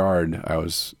that regard, I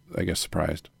was, I guess,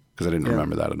 surprised because I didn't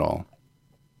remember that at all.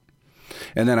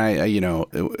 And then I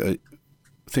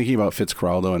thinking about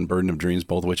Fitzcarraldo and Burden of Dreams,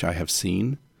 both of which I have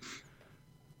seen,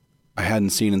 I hadn't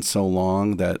seen in so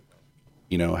long that,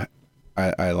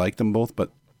 I like them both,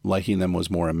 but liking them was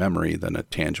more a memory than a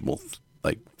tangible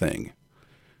thing.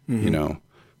 Mm-hmm.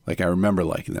 Like I remember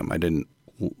liking them.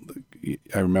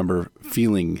 I remember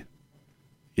feeling,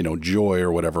 joy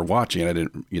or whatever watching it. I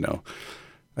didn't,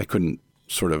 I couldn't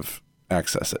sort of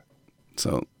access it.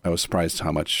 So I was surprised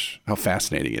how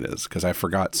fascinating it is, because I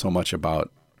forgot so much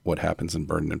about what happens in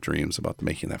Burden of Dreams, about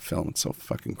making that film. It's so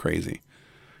fucking crazy.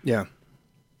 Yeah.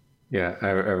 Yeah, I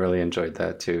really enjoyed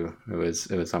that too. It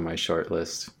was on my short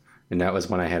list, and that was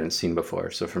one I hadn't seen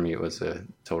before. So for me, it was a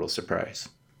total surprise.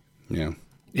 Yeah.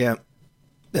 Yeah.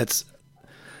 I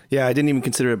didn't even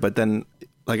consider it, but then,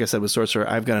 like I said, with Sorcerer,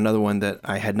 I've got another one that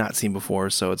I had not seen before,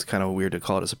 so it's kind of weird to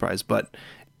call it a surprise, but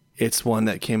it's one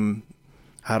that came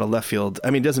out of left field. I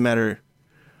mean, it doesn't matter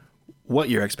what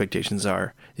your expectations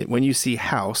are. When you see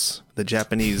House, the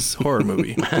Japanese horror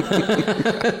movie,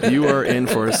 you are in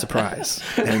for a surprise,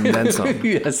 and then some.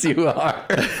 Yes, you are.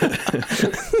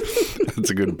 That's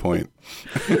a good point.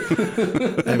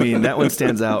 I mean, that one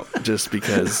stands out just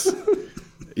because,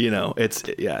 it's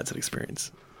an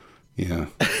experience. Yeah.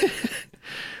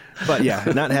 But yeah,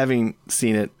 not having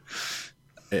seen it,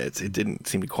 it didn't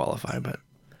seem to qualify. But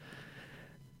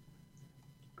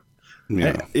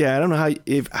yeah, I don't know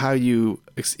how you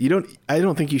don't. I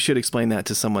don't think you should explain that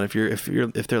to someone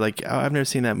if they're like, oh, I've never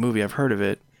seen that movie, I've heard of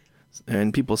it,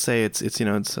 and people say it's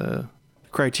a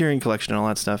Criterion Collection and all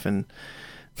that stuff, and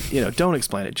don't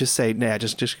explain it. Just say, nah,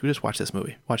 just watch this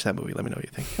movie. Watch that movie. Let me know what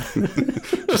you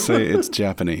think. Just say it's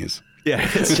Japanese. Yeah,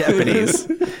 it's Japanese.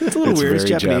 It's a little weird. It's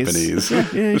Japanese.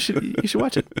 Yeah, you should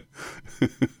watch it.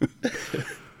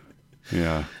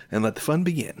 Yeah. And let the fun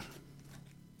begin.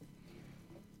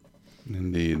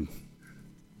 Indeed.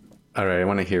 All right, I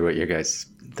want to hear what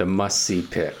the must-see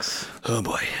picks. Oh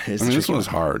boy, this one's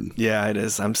hard. Yeah, it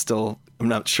is. I'm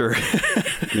not sure.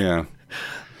 Yeah.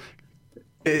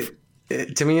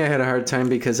 To me, I had a hard time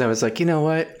because I was like, you know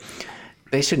what?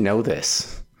 They should know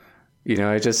this.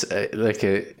 I just I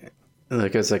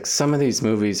was like, some of these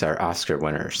movies are Oscar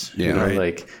winners. Yeah, right.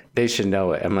 Like they should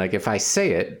know it. I'm like, if I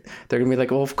say it, they're gonna be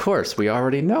like, well, of course, we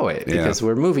already know it because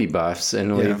we're movie buffs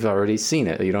and we've already seen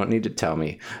it. You don't need to tell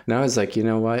me. And I was like, you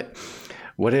know what?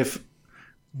 What if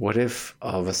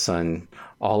all of a sudden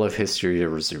all of history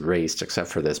was erased except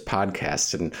for this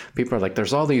podcast, and people are like,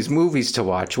 there's all these movies to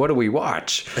watch. What do we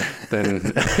watch? Then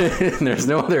there's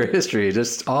no other history,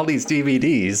 just all these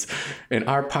DVDs and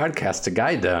our podcast to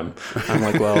guide them. I'm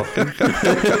like, well,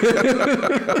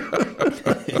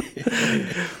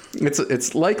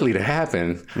 it's likely to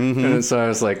happen. Mm-hmm. And so I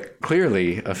was like,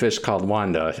 clearly A Fish Called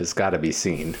Wanda has got to be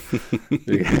seen.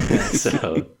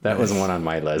 So that was one on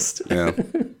my list. Yeah.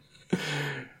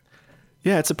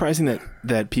 Yeah, it's surprising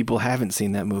that people haven't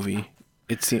seen that movie.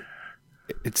 It seemed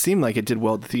like it did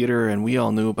well at the theater, and we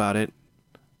all knew about it.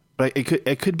 But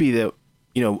it could be that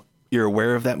you're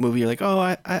aware of that movie. You're like,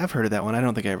 oh, I've heard of that one. I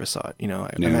don't think I ever saw it. I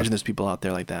imagine there's people out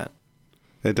there like that.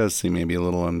 It does seem maybe a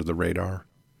little under the radar.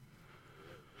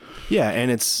 Yeah,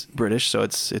 and it's British, so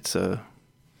it's a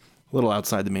little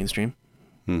outside the mainstream.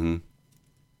 Mm-hmm.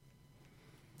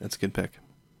 That's a good pick.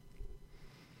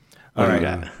 All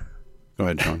right. Go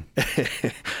ahead, Sean.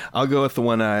 I'll go with the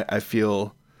one I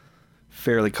feel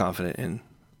fairly confident in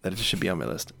that it should be on my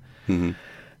list. Mm-hmm.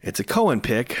 It's a Coen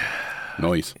pick.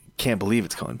 Nice. Can't believe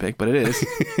it's Coen pick, but it is.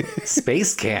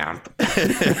 Space Camp.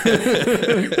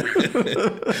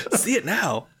 See it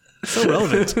now. So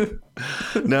relevant.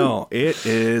 No, it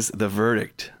is The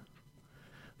Verdict.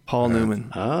 Paul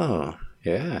Newman. Oh,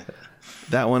 yeah.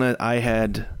 That one I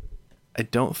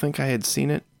don't think I had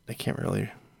seen it. I can't really.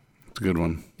 It's a good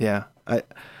one. Yeah.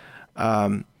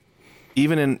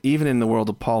 Even in the world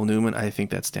of Paul Newman, I think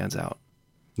that stands out.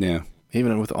 Yeah.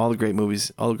 Even with all the great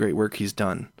movies, all the great work he's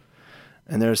done.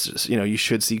 And there's just, you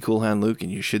should see Cool Hand Luke,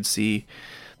 and you should see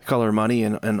The Color of Money,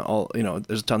 and all,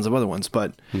 there's tons of other ones,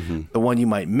 but the one you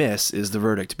might miss is The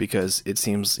Verdict, because it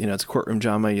seems, it's a courtroom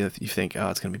drama. You think, oh,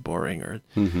 it's going to be boring, or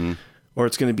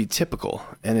it's going to be typical,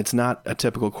 and it's not a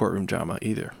typical courtroom drama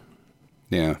either.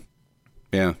 Yeah.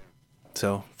 Yeah.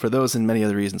 So for those and many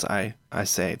other reasons, I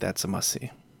say that's a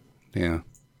must-see. Yeah.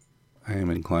 I am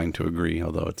inclined to agree,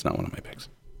 although it's not one of my picks.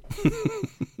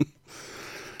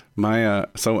 I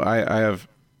have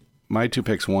my two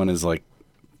picks. One is like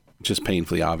just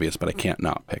painfully obvious, but I can't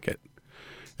not pick it.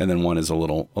 And then one is a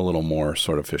little more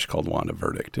sort of Fish Called Wanda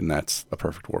Verdict, and that's A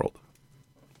Perfect World.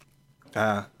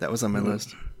 That was on my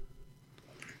list.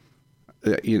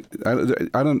 I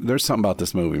don't. There's something about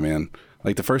this movie, man.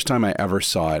 Like the first time I ever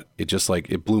saw it, it just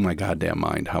it blew my goddamn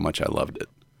mind how much I loved it,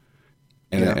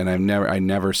 and I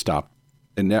never stopped,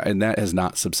 and that has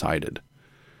not subsided.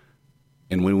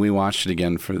 And when we watched it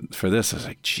again for this, I was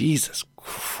like, Jesus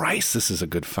Christ, this is a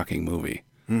good fucking movie.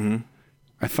 Mm-hmm.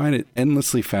 I find it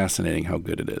endlessly fascinating how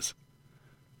good it is.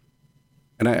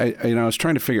 And I was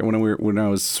trying to figure when I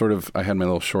was I had my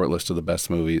little short list of the best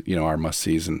movie, our must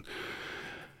sees, and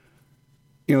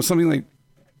something like,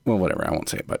 well, whatever, I won't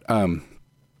say it, but I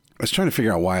was trying to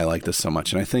figure out why I like this so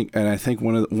much, and I think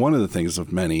one of the things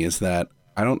of many is that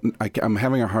I'm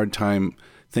having a hard time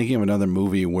thinking of another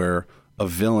movie where a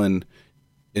villain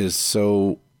is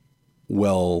so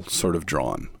well sort of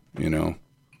drawn,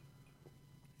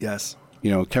 Yes.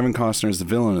 Kevin Costner is the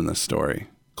villain in this story,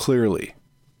 clearly.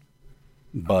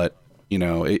 But,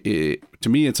 to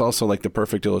me, it's also like the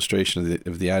perfect illustration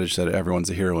of the adage that everyone's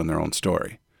a hero in their own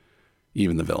story,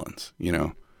 even the villains,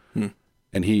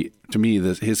 And to me,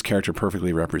 his character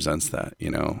perfectly represents that, you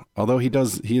know, although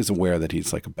he is aware that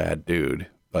he's like a bad dude,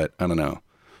 but I don't know,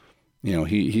 you know,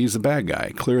 he's a bad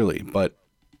guy clearly, but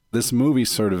this movie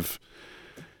sort of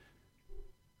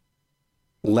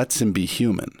lets him be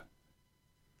human,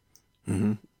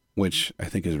 which I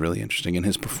think is really interesting. And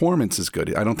his performance is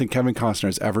good. I don't think Kevin Costner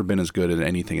has ever been as good at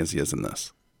anything as he is in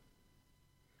this.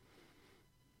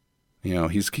 You know,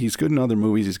 he's good in other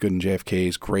movies. He's good in JFK.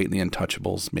 He's great in The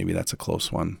Untouchables. Maybe that's a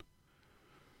close one.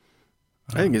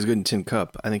 I think he's good in Tin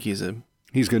Cup. I think he's good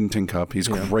in Tin Cup. He's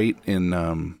great in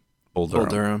Bull Durham. Bull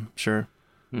Durham, sure.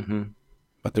 Mm-hmm.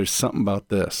 But there's something about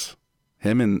this.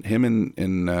 Him and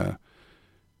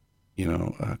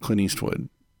Clint Eastwood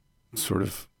sort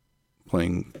of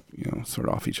playing, you know, sort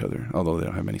of off each other, although they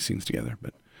don't have many scenes together.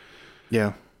 But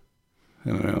yeah, I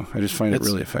don't know. I just find it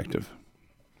really effective.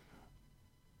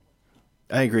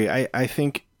 I agree. I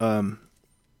think it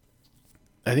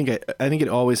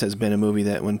always has been a movie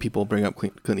that when people bring up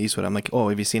Clint Eastwood, I'm like, oh,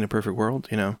 have you seen A Perfect World?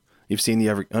 You know, have you seen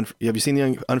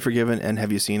the Unforgiven, and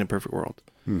have you seen A Perfect World?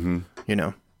 Mm-hmm. You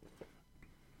know,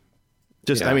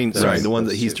 just the one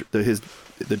that he's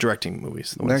the directing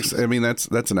movies. That's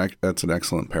an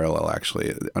excellent parallel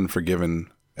actually.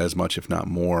 Unforgiven, as much if not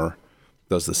more,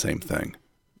 does the same thing.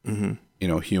 Mm-hmm. You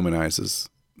know, humanizes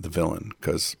the villain,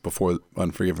 because before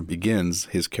Unforgiven begins,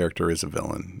 his character is a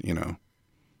villain. You know,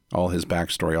 all his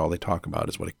backstory, all they talk about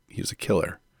is what he was a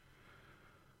killer.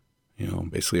 You know,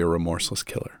 basically a remorseless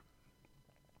killer.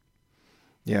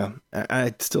 Yeah,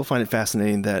 I still find it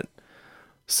fascinating that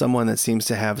someone that seems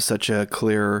to have such a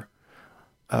clear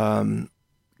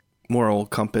moral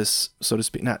compass, so to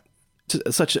speak, not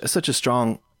such a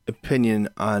strong opinion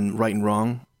on right and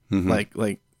wrong,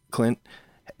 like Clint,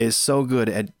 is so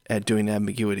good at doing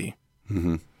ambiguity.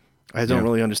 Mm-hmm. I don't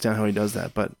really understand how he does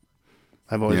that, but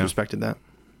I've always respected that.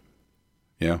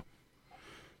 Yeah.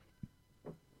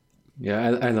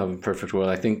 Yeah, I love Perfect World.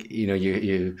 I think, you know,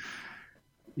 you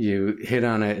hit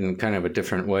on it in kind of a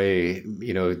different way.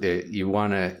 You know, you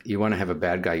want to have a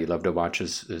bad guy you love to watch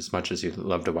as much as you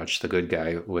love to watch the good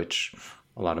guy, which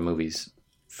a lot of movies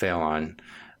fail on.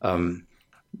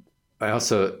 I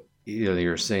also, you know,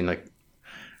 you're saying like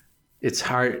it's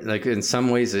hard, like in some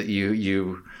ways that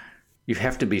you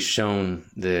have to be shown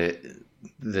that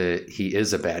he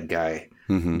is a bad guy,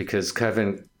 because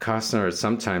Kevin Costner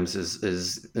sometimes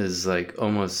is like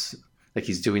almost like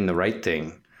he's doing the right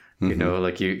thing. You know,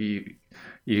 like you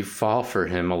fall for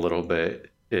him a little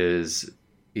bit, is,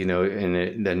 you know,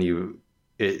 and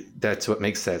that's what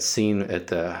makes that scene at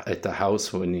the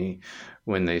house when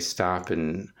they stop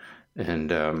and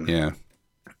you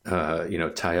know,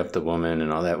 tie up the woman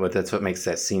and all that. But that's what makes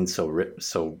that scene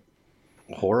so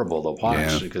horrible to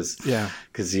watch,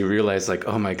 because you realize, like,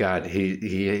 oh my God,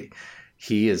 he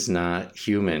is not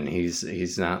human.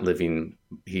 He's not living.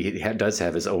 He does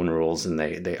have his own rules, and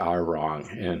they are wrong.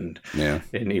 And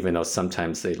even though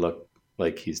sometimes they look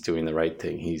like he's doing the right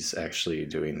thing, he's actually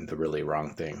doing the really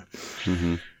wrong thing.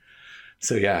 Mm-hmm.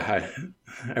 So yeah,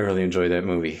 I really enjoy that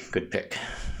movie. Good pick.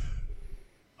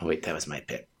 Oh wait, that was my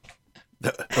pick.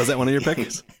 Was that one of your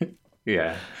picks?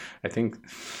 Yeah, I think.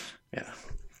 Yeah,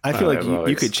 I feel like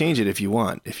you could change it if you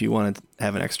want to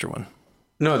have an extra one.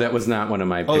 No, that was not one of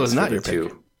my picks. Oh, it was not your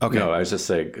pick. Okay. No, I was just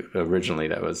saying originally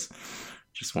that was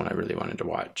just one I really wanted to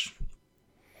watch.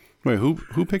 Wait, who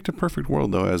picked A Perfect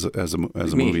World though as a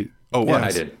movie? Oh, yeah,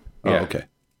 I did. Yeah. Oh, okay.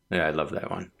 Yeah, I love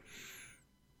that one.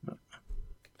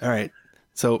 All right,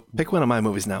 so pick one of my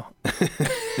movies now.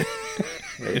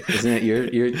 Isn't it your?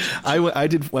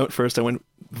 went first. I went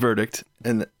Verdict,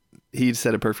 and he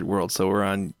said A Perfect World. So we're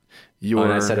on your. Oh,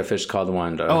 and I said A Fish Called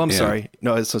Wanda. Oh, I'm sorry.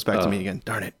 No, it's back to me again.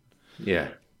 Darn it. Yeah.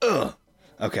 Ugh.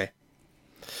 Okay.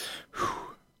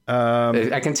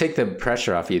 I can take the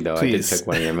pressure off you, though. Please. I did pick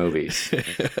one of your movies.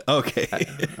 Okay.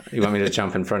 You want me to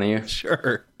jump in front of you?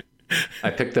 Sure. I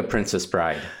picked The Princess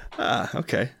Bride.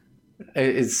 Okay.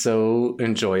 It's so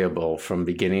enjoyable from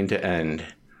beginning to end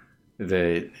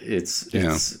that it's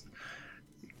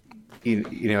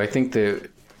you know, I think that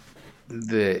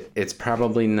it's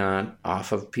probably not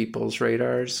off of people's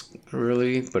radars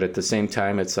really, but at the same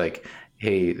time, it's like,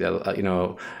 hey, you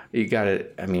know, you got to,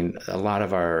 I mean, a lot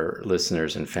of our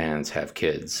listeners and fans have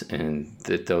kids, and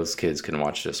that those kids can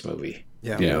watch this movie.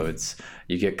 Yeah. You know,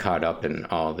 you get caught up in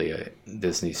all the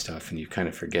Disney stuff, and you kind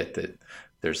of forget that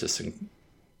there's this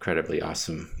incredibly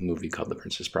awesome movie called The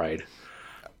Princess Bride,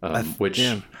 which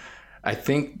I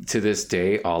think to this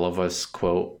day, all of us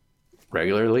quote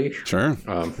regularly. Sure.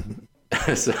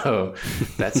 So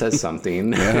that says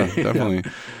something. Yeah, definitely.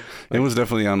 It was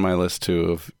definitely on my list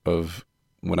too of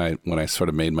when I sort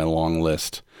of made my long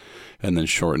list and then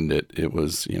shortened it. It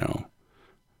was, you know,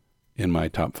 in my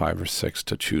top 5 or 6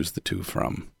 to choose the 2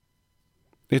 from.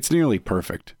 It's nearly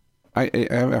perfect. I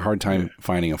have a hard time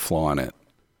finding a flaw in it.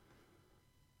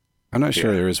 I'm not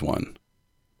sure there is one.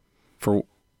 For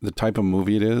the type of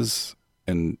movie it is,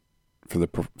 and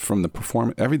from the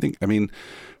performance, everything. I mean,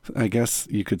 I guess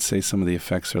you could say some of the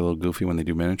effects are a little goofy when they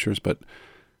do miniatures, but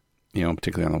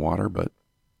particularly on the water. But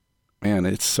man,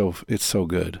 it's so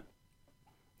good.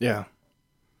 Yeah.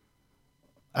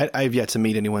 I've yet to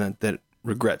meet anyone that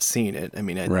regrets seeing it. I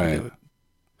mean, I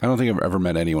don't think I've ever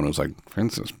met anyone who's like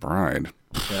Princess Bride.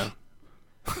 Yeah.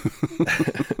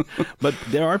 But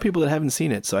there are people that haven't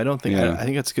seen it, so I don't think I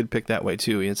think that's a good pick that way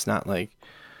too. It's not like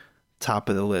top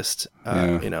of the list.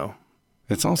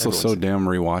 It's also so damn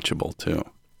rewatchable too.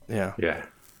 Yeah. Yeah.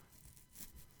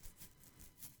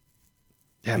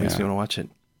 Yeah, it makes me want to watch it.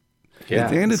 Yeah.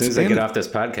 As soon as I get off this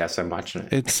podcast, I'm watching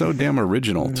it. It's so damn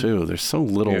original too. There's so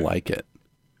little like it.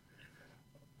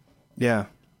 Yeah.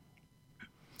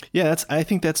 Yeah, I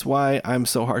think that's why I'm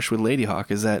so harsh with Lady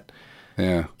Hawk, is that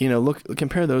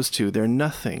compare those two. They're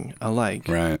nothing alike.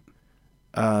 Right.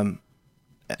 But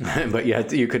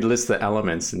you could list the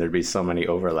elements and there'd be so many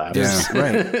overlaps. Yeah.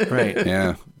 Right.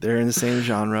 Yeah. They're in the same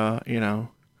genre,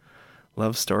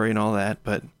 love story and all that,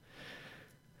 but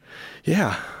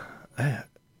yeah.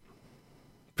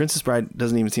 Princess Bride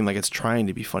doesn't even seem like it's trying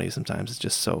to be funny sometimes. It's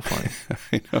just so funny.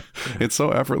 I know. It's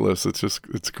so effortless.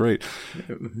 It's great.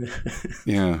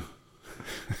 Yeah.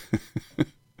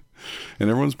 And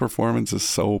everyone's performance is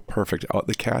so perfect.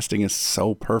 The casting is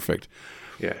so perfect.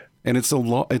 Yeah. And it's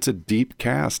a deep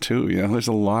cast too. There's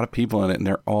a lot of people in it and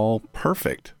they're all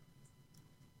perfect.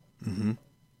 Mm-hmm.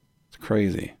 It's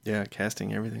crazy. Yeah.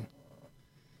 Casting, everything.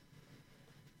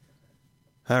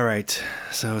 All right.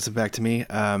 So it's back to me.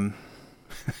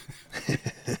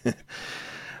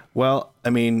 Well, I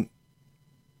mean,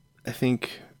 I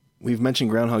think we've mentioned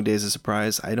Groundhog Day as a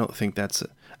surprise. I don't think that's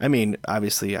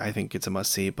obviously I think it's a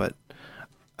must see, but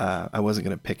I wasn't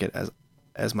going to pick it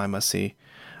as my must see.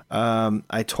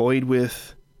 I toyed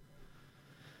with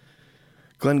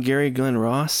Glenn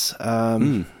Ross.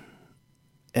 And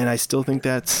I still think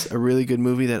that's a really good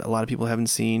movie that a lot of people haven't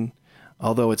seen,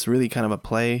 although it's really kind of a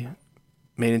play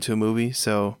made into a movie.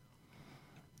 So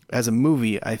as a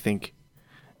movie, I think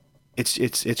it's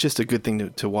just a good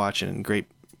thing to watch, and great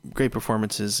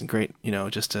performances and great,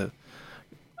 just a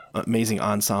amazing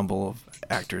ensemble of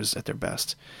actors at their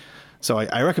best. So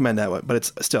I recommend that one, but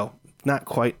it's still not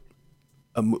quite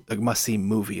a must-see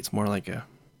movie. It's more like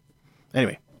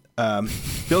anyway,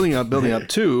 building up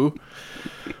to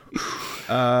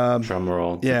drum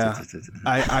roll. Yeah.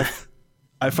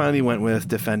 I finally went with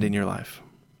Defending Your Life.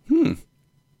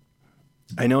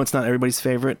 I know it's not everybody's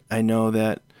favorite. I know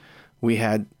that we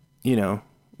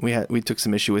took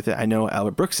some issue with it. I know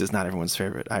Albert Brooks is not everyone's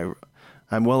favorite.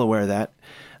 I'm well aware of that.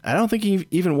 I don't think he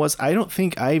even was. I don't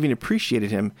think I even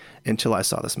appreciated him until I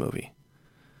saw this movie.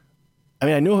 I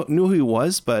mean, I knew who he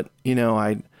was, but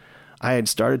I had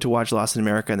started to watch Lost in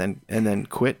America and then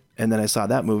quit, and then I saw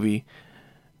that movie,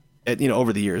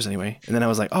 over the years anyway. And then I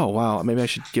was like, oh wow, maybe I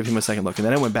should give him a second look. And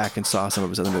then I went back and saw some of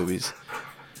his other movies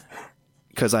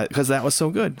because that was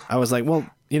so good. I was like, well,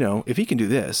 if he can do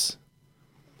this,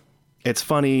 it's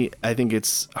funny. I think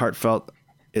it's heartfelt.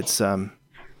 It's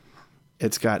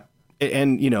got,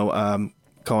 and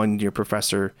Cohen, your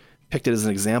professor, picked it as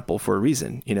an example for a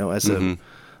reason, as a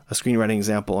screenwriting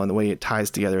example, and the way it ties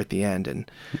together at the end.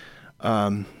 And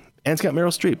it's got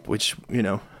Meryl Streep, which,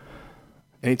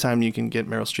 anytime you can get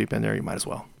Meryl Streep in there, you might as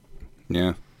well.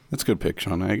 Yeah, that's a good pick,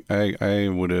 Sean. I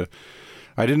would have,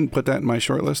 I didn't put that in my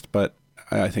short list, but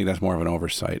I think that's more of an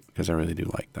oversight because I really do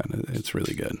like that. It's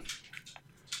really good.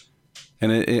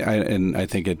 And I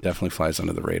think it definitely flies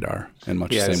under the radar in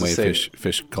much the same way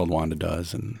Fish Called Wanda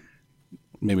does, and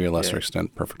maybe a lesser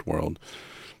extent Perfect World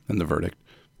and The Verdict.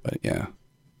 But yeah,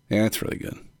 it's really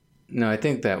good. No, I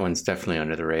think that one's definitely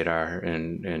under the radar,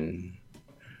 and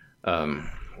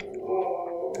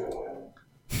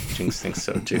Jinx thinks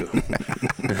so too.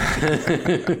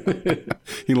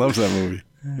 He loves that movie.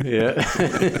 Yeah.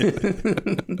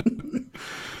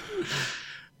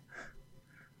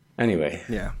 Anyway.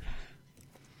 Yeah.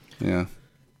 Yeah.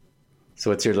 So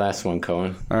what's your last one,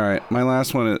 Cohen? All right, my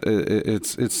last one.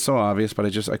 It's so obvious, but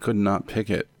I could not pick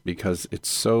it because it's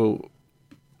so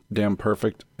damn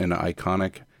perfect and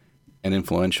iconic and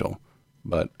influential.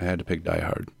 But I had to pick Die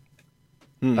Hard.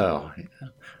 Oh,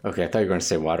 okay. I thought you were going to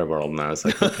say Waterworld, and I was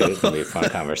like, okay, this is going to be a fun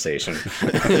conversation.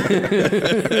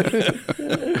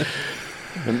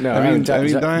 No, I mean,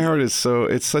 Die Hard is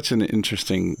it's such an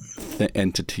interesting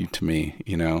entity to me.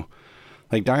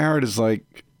 Like Die Hard is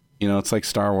like, it's like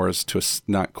Star Wars to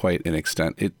not quite an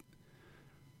extent.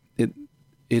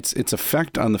 its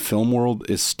effect on the film world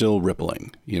is still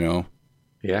rippling, you know?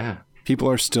 Yeah. People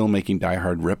are still making Die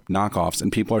Hard rip knockoffs,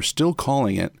 and people are still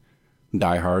calling it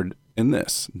Die Hard in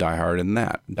this, Die Hard in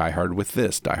that, Die Hard with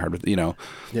this, Die Hard with, you know,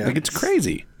 like it's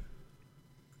crazy.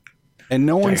 And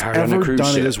no one's ever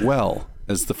done it as well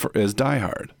as Die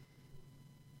Hard.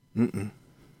 Mm-mm.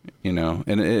 You know,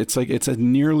 and it's like, it's a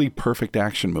nearly perfect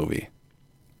action movie.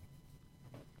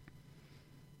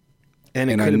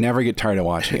 And I never get tired of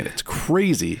watching it. It's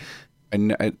crazy.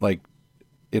 And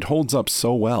it holds up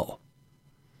so well.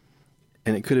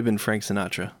 And it could have been Frank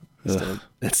Sinatra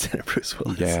instead of Bruce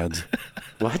Willis. Gads.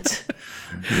 What?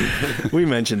 We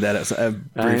mentioned that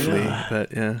briefly,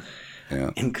 but yeah.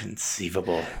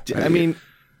 Inconceivable. I mean,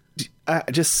 I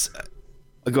just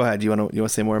go ahead. You want to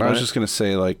say more about it? I was just going to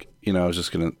say, like, you know,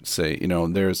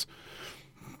 there's,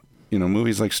 you know,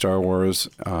 movies like Star Wars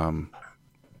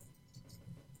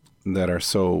that are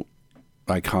so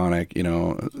iconic, you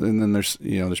know, and then there's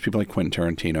people like Quentin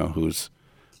Tarantino whose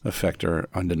effect are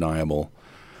undeniable.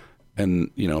 And,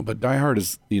 you know, but Die Hard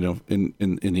is, you know, in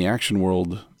the action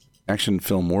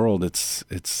film world, it's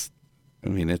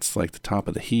like the top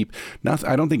of the heap.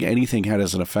 I don't think anything had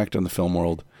as an effect on the film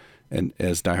world and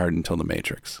as Die Hard until The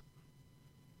Matrix.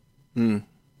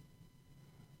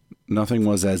 Nothing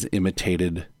was as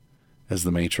imitated as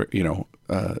The Matrix, you know,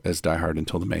 as Die Hard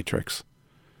until The Matrix.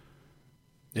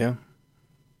 Yeah.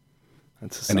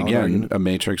 And again, argument. A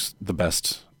Matrix, the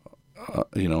best,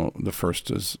 you know, the first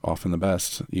is often the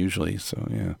best usually. So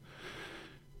yeah.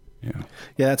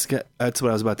 That's what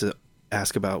I was about to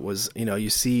ask about was, you know, I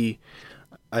see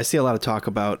a lot of talk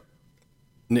about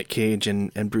Nick Cage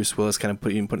and Bruce Willis kind of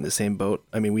put in the same boat.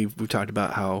 I mean, we've talked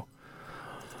about how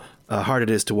hard it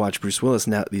is to watch Bruce Willis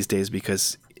now these days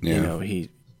because you know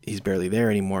he's barely there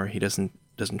anymore. He doesn't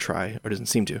try or doesn't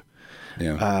seem to.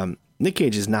 Yeah. Nick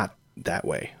Cage is not that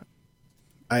way.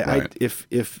 Right.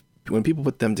 If when people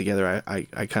put them together,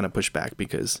 I kind of push back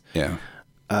because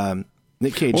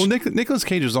Nick Cage. Well, Nicolas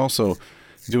Cage is also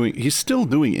he's still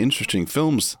doing interesting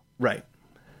films. Right.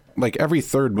 Like every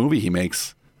third movie he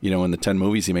makes, you know, in the 10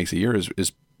 movies he makes a year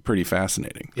is pretty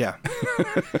fascinating. Yeah.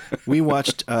 We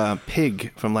watched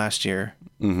Pig from last year,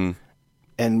 and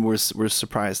we're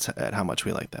surprised at how much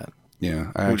we like that.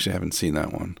 Yeah, I actually haven't seen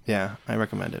that one. Yeah, I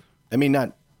recommend it. I mean,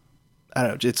 I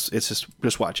don't know. It's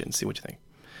just watch it and see what you think.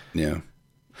 Yeah.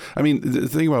 I mean, the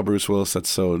thing about Bruce Willis that's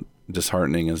so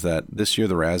disheartening is that this year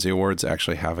the Razzie Awards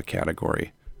actually have a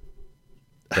category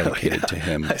dedicated to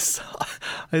him. I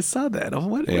saw that. Oh,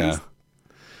 what? Yeah.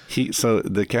 So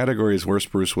the category is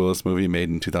worst Bruce Willis movie made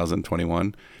in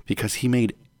 2021 because he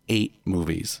made 8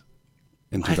 movies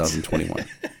in 2021.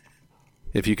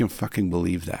 If you can fucking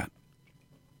believe that.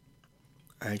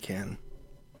 I can.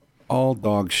 All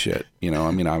dog shit. You know,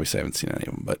 I mean, obviously I haven't seen any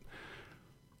of them, but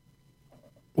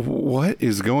what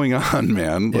is going on,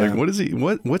 man? Like,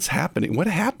 what's happening? What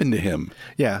happened to him?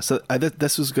 Yeah. So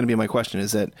this was going to be my question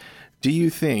is that, do you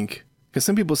think, because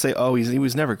some people say, oh, he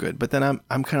was never good, but then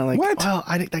I'm kind of like, what? Well,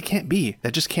 that can't be.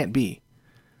 That just can't be.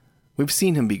 We've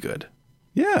seen him be good.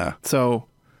 Yeah. So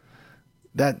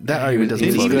that argument doesn't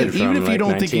even good. If you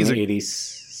don't think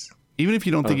even if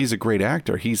you don't think Oh. he's a great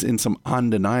actor, he's in some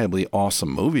undeniably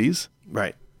awesome movies.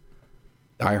 Right.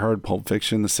 Die Hard, Pulp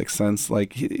Fiction, The Sixth Sense.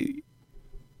 Like,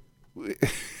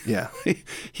 yeah,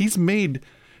 he's made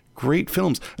great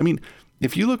films. I mean,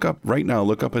 if you look up his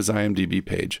IMDb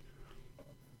page.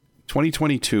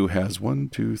 2022 has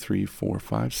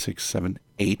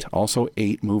 8, also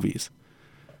 8 movies,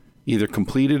 either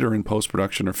completed or in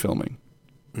post-production or filming.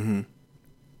 Mm-hmm.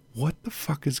 What the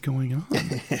fuck is going on?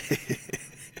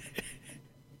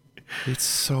 It's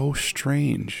so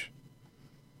strange.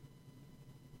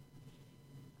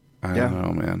 I don't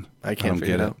know, man. I can't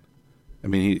figure it out. I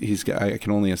mean, I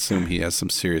can only assume he has some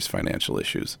serious financial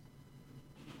issues.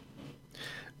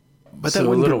 But so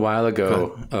a little while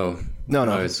ago, no,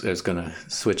 I was going to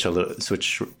switch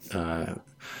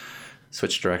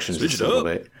directions just a little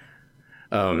bit.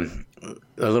 A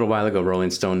little while ago, Rolling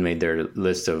Stone made their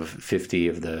list of 50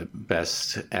 of the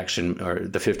best action, or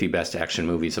the 50 best action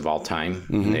movies of all time.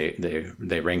 Mm-hmm. And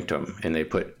they ranked them, and they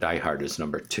put Die Hard as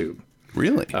number 2.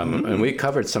 Really? And we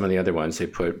covered some of the other ones. They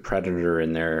put Predator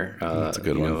in there. That's a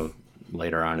good one. Know,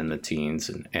 later on in the teens,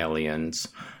 and Aliens,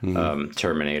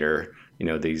 Terminator. You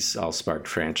know, these all sparked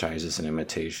franchises and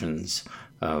imitations.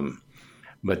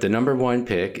 But the number 1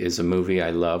 pick is a movie I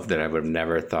love that I would have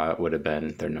never thought would have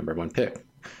been their number 1 pick.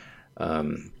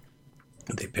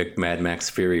 They picked Mad Max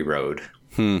Fury Road.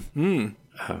 Yeah.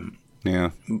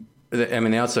 I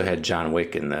mean, they also had John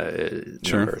Wick in the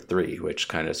number 3, which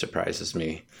kind of surprises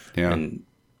me. Yeah. And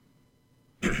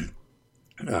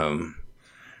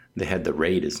they had The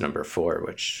Raid as number 4,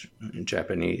 which in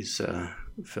Japanese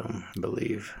film, I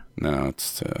believe. No,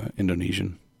 it's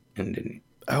Indonesian.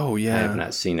 Oh, yeah. I have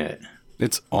not seen it.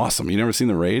 It's awesome. You never seen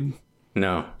The Raid?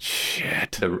 No.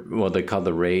 Shit. They called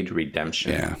The Raid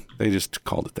Redemption. Yeah, they just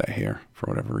called it that here for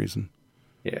whatever reason.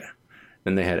 Yeah.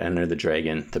 Then they had Enter the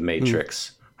Dragon, The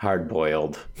Matrix, Hard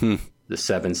Boiled, The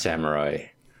Seven Samurai,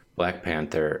 Black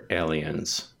Panther,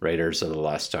 Aliens, Raiders of the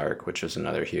Lost Ark, which was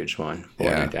another huge one,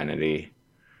 Born Identity,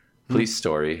 Police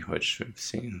Story, which we've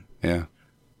seen. Yeah.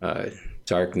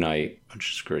 Dark Knight,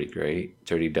 which is pretty great.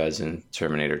 Dirty Dozen,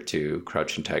 Terminator 2,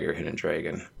 Crouching Tiger, Hidden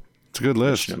Dragon. It's a good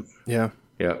list. Yeah.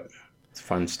 Yep. It's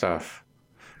fun stuff.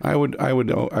 I would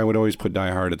always put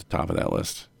Die Hard at the top of that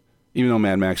list. Even though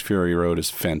Mad Max Fury Road is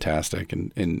fantastic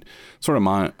and sort of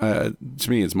to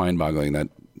me it's mind-boggling that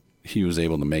he was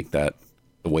able to make that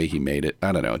the way he made it.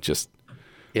 I don't know,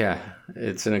 yeah,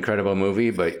 it's an incredible movie,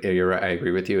 but you're right, I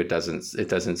agree with you. It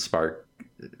doesn't spark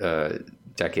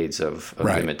decades of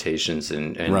limitations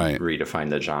and redefine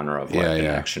the genre of what an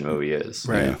action movie is.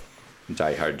 Right. Yeah.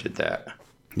 Die Hard did that.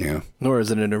 Yeah. Nor is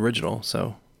it an original,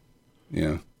 so.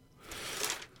 Yeah.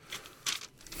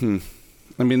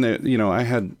 I mean, I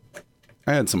had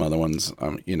some other ones,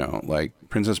 like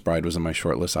Princess Bride was on my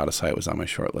short list. Out of Sight was on my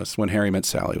short list. When Harry Met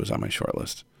Sally was on my short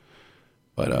list.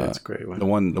 But that's a great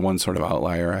one. The one sort of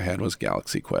outlier I had was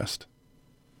Galaxy Quest.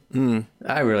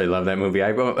 I really love that movie.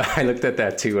 I looked at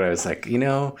that too, and I was like,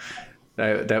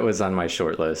 that was on my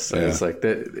short list. I was like,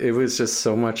 it was just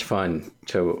so much fun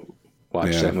to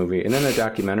watch that movie, and then the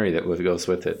documentary that goes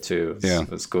with it too. It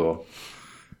was cool.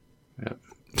 Yeah.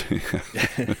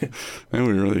 That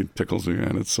movie really tickles me,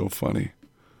 man. It's so funny.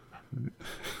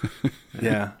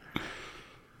 Yeah.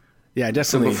 I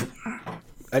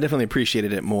definitely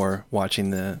appreciated it more watching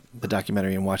the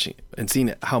documentary and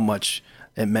seeing how much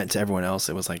it meant to everyone else.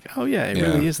 It was like, oh yeah, it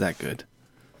really is that good.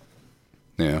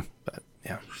 Yeah. But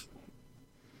yeah.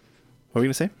 What were you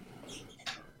gonna say?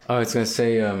 Oh, I was gonna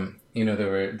say,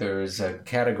 there was a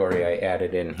category I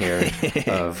added in here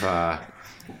of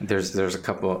there's a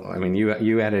couple. I mean, you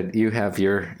have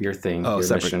your thing, your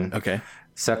separate mission. Okay.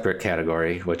 Separate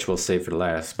category, which we'll save for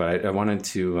last. But I wanted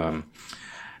to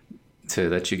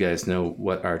let you guys know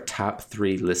what our top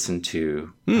 3 listened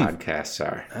to podcasts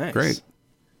are. Nice. Great.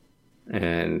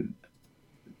 And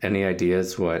any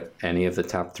ideas what any of the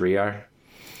top 3 are?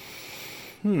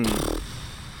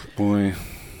 Boy.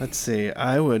 Let's see.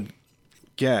 I would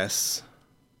guess.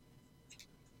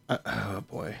 Oh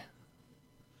boy.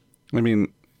 I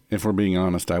mean, if we're being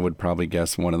honest, I would probably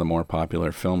guess one of the more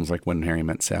popular films, like When Harry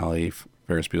Met Sally,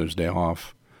 Ferris Bueller's Day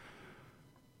Off,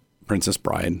 Princess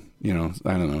Bride. I don't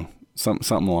know,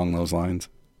 something along those lines.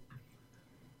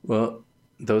 Well,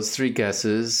 those 3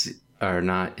 guesses are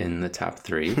not in the top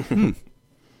 3.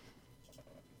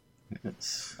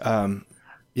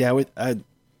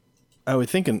 I would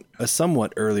think a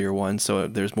somewhat earlier one, so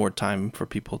there's more time for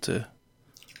people to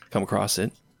come across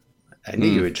it. I knew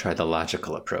you would try the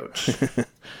logical approach.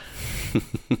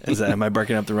 Am I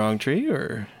barking up the wrong tree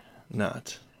or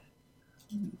not?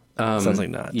 Sounds like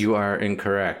not. You are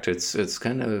incorrect. It's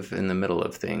kind of in the middle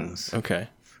of things. Okay.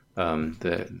 Are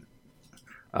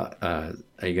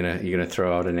you gonna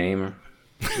throw out a name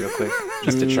real quick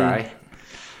just to try?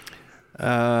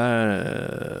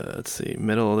 Let's see.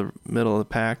 Middle of the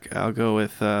pack. I'll go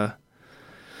with Batman.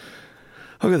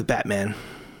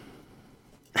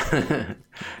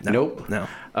 Nope. No.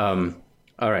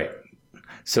 All right.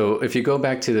 So if you go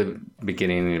back to the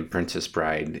beginning in Princess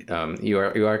Bride, you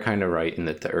are kind of right in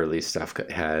that the early stuff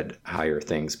had higher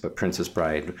things, but Princess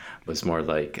Bride was more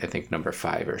like, I think, number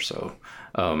 5 or so.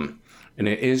 And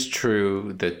it is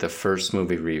true that the first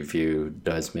movie review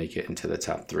does make it into the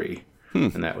top 3,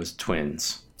 and that was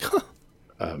Twins.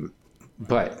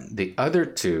 But the other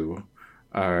 2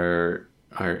 are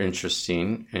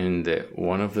interesting in that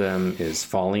one of them is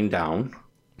Falling Down.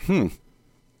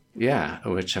 Yeah,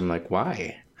 which I'm like,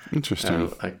 why? Interesting.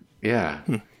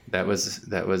 That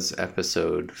was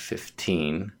episode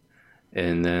 15,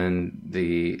 and then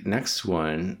the next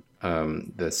one,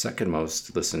 the second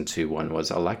most listened to one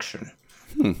was Election.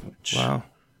 Wow.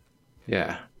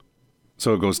 Yeah.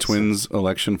 So it goes Twins,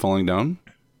 Election, Falling Down?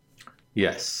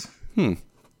 Yes.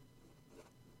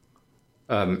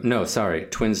 No, sorry.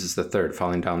 Twins is the third.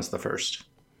 Falling Down's the first.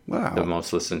 Wow. The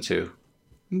most listened to.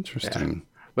 Interesting. Yeah.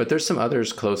 But there's some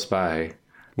others close by.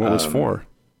 What was 4?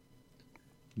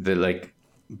 The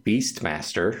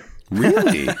Beastmaster.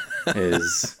 Really?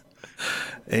 is.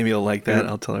 Amy will like that.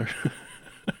 I'll tell her.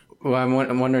 Well,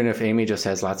 I'm wondering if Amy just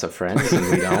has lots of friends and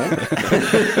we don't.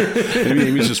 Maybe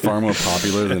Amy's just far more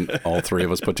popular than all 3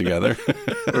 of us put together.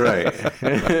 Right.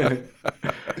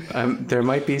 There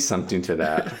might be something to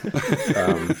that.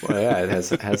 Well, yeah, it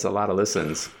has a lot of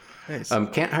listens. Nice.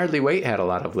 Can't Hardly Wait had a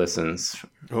lot of listens.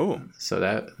 Oh, So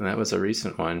that was a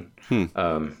recent one.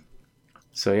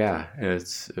 So yeah,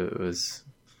 it was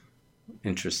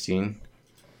interesting.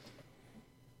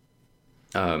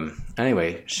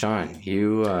 Anyway, Sean,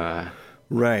 you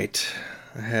right.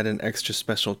 I had an extra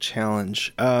special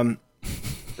challenge.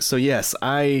 So yes,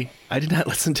 I did not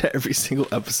listen to every single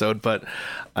episode, but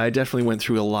I definitely went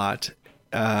through a lot.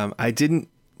 I didn't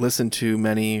listen to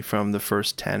many from the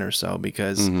first 10 or so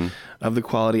because of the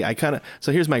quality.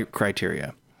 So here's my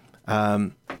criteria.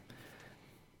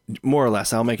 More or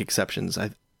less, I'll make exceptions.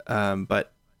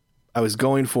 But I was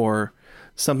going for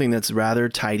something that's rather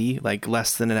tidy, like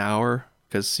less than an hour,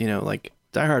 because like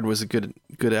Die Hard was a good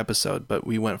episode, but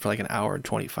we went for like an hour and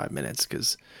 25 minutes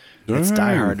because it's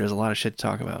Die Hard. There's a lot of shit to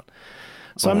talk about.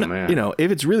 So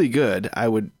if it's really good, I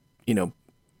would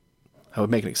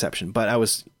make an exception. But I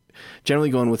was generally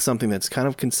going with something that's kind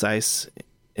of concise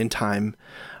in time,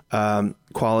 good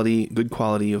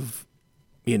quality of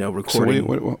recording.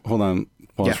 So hold on.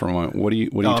 Pause for a moment. What are you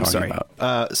talking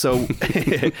about? So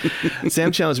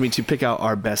Sam challenged me to pick out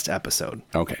our best episode.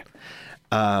 Okay.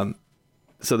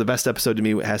 So the best episode to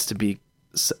me has to be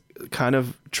kind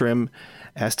of trim,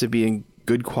 has to be in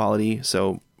good quality.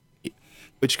 So,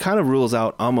 which kind of rules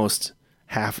out almost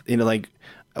half, like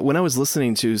when I was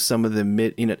listening to some of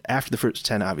the after the first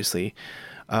 10, obviously,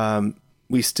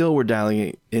 we still were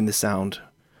dialing in the sound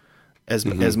as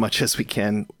much as we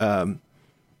can.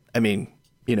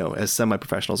 As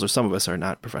semi-professionals, or some of us are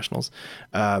not professionals.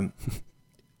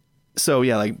 So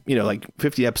yeah, like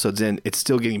 50 episodes in, it's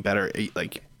still getting better,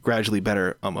 like gradually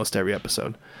better almost every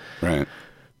episode. Right.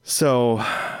 So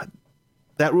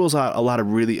that rules out a lot of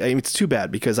it's too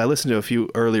bad because I listened to a few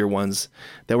earlier ones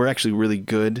that were actually really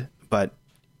good, but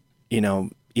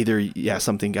either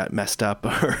something got messed up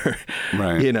or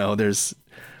right.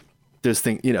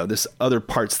 There's other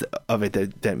parts of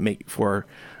it that make for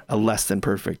a less than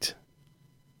perfect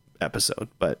episode.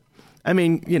 But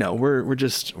we're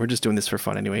just doing this for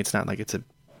fun anyway. It's not like I don't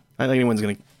think anyone's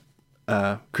gonna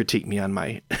critique me on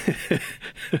my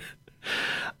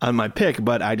on my pick,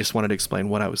 but I just wanted to explain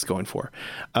what I was going for.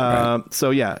 Right. So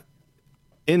yeah,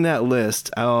 in that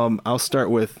list, I'll start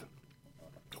with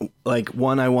like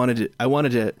one I wanted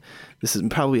to, this is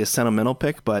probably a sentimental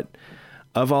pick, but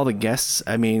of all the guests,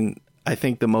 I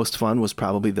think the most fun was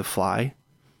probably The Fly.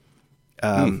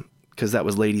 Because that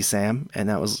was Lady Sam, and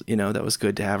that was that was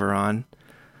good to have her on.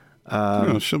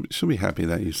 She'll be happy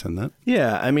that you said that.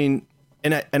 Yeah, and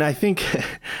I think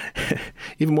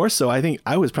even more so, I think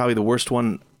I was probably the worst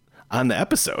one on the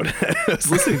episode. I was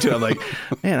listening to it, I'm like,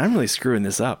 man, I'm really screwing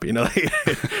this up, in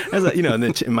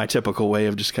my typical way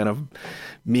of just kind of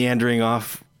meandering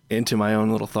off into my own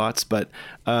little thoughts. But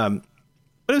it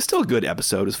was still a good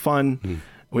episode. It was fun.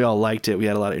 We all liked it. We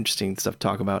had a lot of interesting stuff to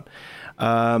talk about.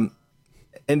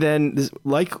 And then,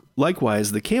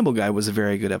 likewise, the Campbell guy was a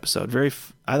very good episode. I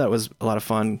thought it was a lot of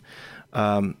fun.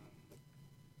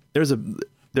 There's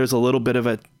a little bit of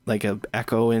a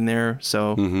echo in there,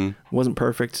 so it wasn't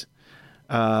perfect.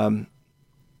 But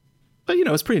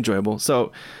it's pretty enjoyable.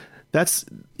 So that's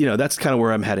kind of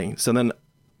where I'm heading. So then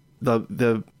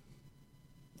the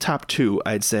top two,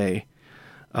 I'd say,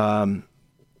 by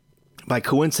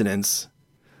coincidence,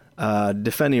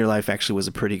 Defending Your Life actually was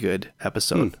a pretty good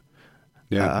episode.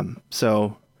 Yeah.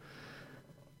 So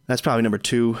that's probably number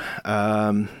two.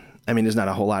 There's not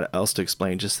a whole lot else to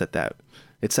explain, just that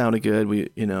it sounded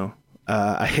good.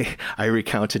 I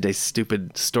recounted a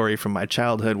stupid story from my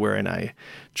childhood wherein I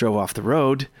drove off the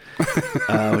road,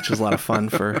 which was a lot of fun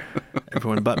for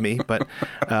everyone but me. But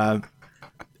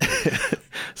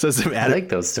so I like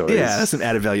those stories. Yeah, that's some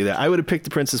added value there. I would have picked The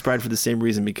Princess Bride for the same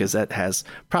reason, because that has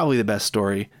probably the best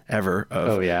story ever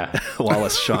of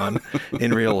Wallace Shawn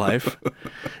in real life.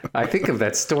 I think of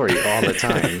that story all the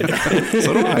time.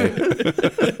 So do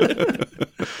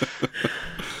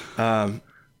I.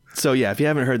 So yeah, if you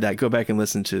haven't heard that, go back and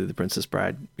listen to The Princess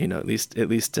Bride. At least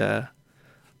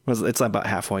it's about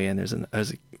halfway in. There's a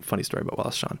funny story about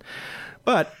Wallace Shawn.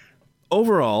 But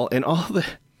overall, in all the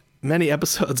many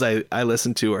episodes I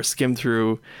listened to or skimmed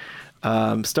through,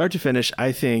 start to finish,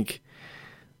 I think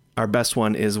our best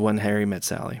one is When Harry Met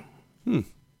Sally.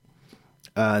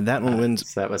 That one wins.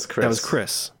 So that was Chris. That was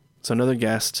Chris. So another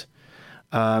guest.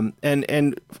 And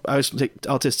I'll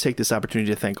just take this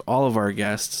opportunity to thank all of our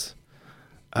guests.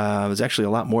 It was actually a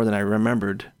lot more than I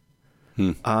remembered.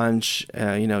 Anj,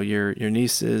 your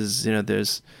nieces,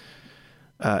 there's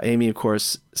Amy, of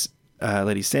course,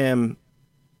 Lady Sam.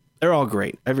 They're all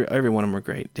great. Every one of them are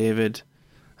great. David,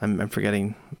 I'm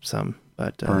forgetting some,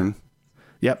 but Byrne.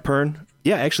 Yeah, Pern.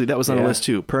 Yeah, actually, that was on the list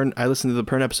too. Pern. I listened to the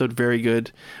Pern episode. Very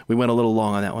good. We went a little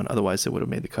long on that one. Otherwise, it would have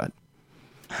made the cut.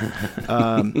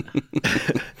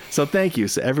 So thank you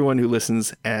to everyone who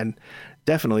listens, and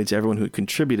definitely to everyone who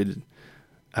contributed.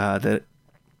 That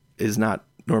is not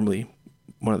normally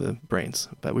one of the brains,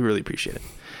 but we really appreciate it.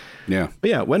 Yeah. But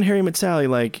yeah, When Harry Met Sally,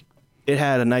 like, it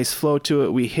had a nice flow to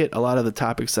it. We hit a lot of the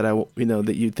topics that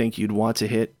that you'd think you'd want to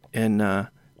hit in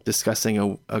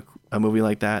discussing a movie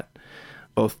like that.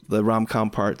 Both the rom-com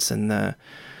parts and the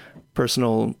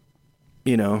personal,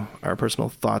 our personal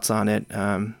thoughts on it.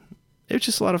 It was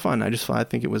just a lot of fun. I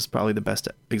think it was probably the best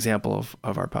example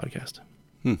of our podcast.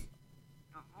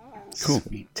 Cool.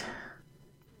 Sweet.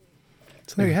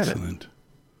 So there you have it. Excellent.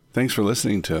 Thanks for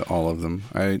listening to all of them.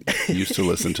 I used to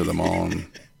listen to them all. And...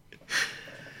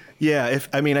 Yeah,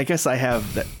 I guess I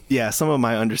have that. Yeah, some of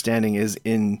my understanding is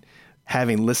in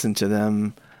having listened to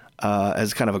them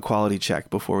as kind of a quality check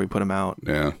before we put them out.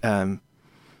 Yeah.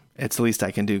 It's the least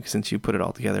I can do since you put it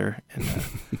all together.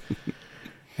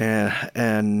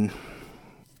 And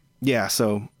yeah,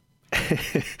 so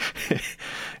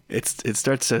it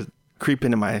starts to creep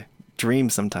into my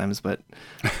dreams sometimes, but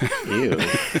Ew. no,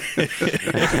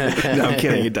 I'm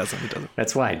kidding. It doesn't.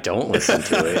 That's why I don't listen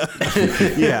to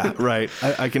it. Yeah, right.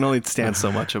 I can only stand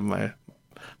so much of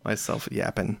myself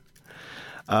yapping.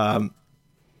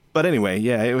 But anyway,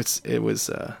 yeah, it was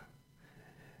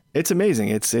it's amazing.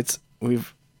 It's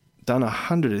we've done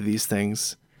 100 of these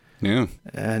things. Yeah.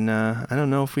 And I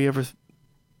don't know if we ever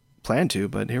plan to,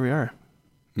 but here we are.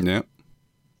 Yeah.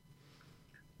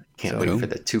 Can't wait for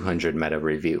the 200 meta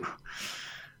review.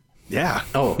 Yeah.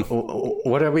 Oh,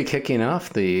 what are we kicking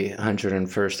off the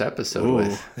 101st episode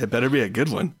with? It better be a good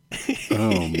one.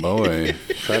 Oh, boy.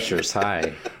 Pressure's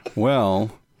high.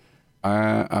 Well,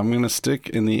 I'm going to stick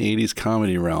in the 80s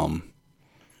comedy realm.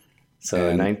 So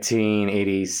And-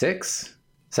 1986?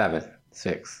 7?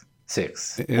 6?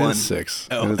 6. It is 6.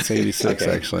 Oh. It's 86,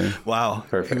 Okay. actually. Wow.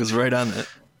 Perfect. It was right on that.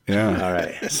 Yeah. All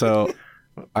right. So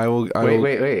I will.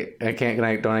 Wait.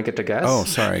 Don't I get to guess? Oh,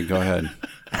 sorry. Go ahead.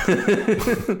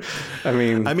 I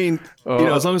mean,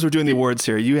 as long as we're doing the awards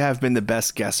here, you have been the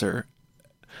best guesser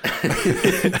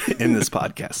in this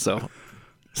podcast. So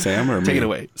Sam or me? take it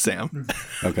away, Sam.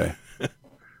 Okay.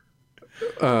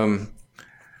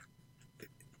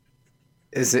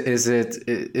 Is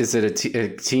it a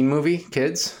teen movie,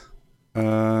 kids?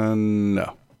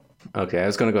 No. Okay, I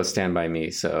was gonna go Stand By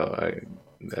Me, so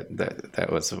that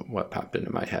was what popped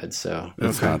into my head. So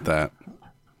It's not that.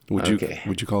 Would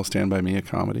you call Stand By Me a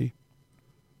comedy?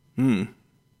 yeah,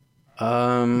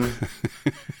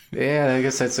 I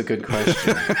guess that's a good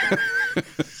question.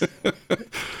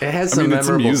 It has some it's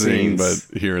memorable amusing, scenes.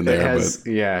 but here and there.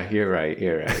 Yeah, you're right.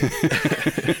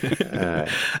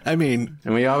 And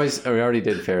we already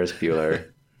did Ferris Bueller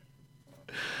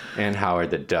and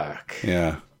Howard the Duck.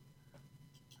 Yeah.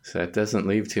 So that doesn't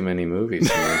leave too many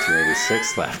movies from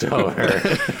 1986 left over.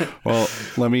 Well,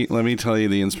 let me tell you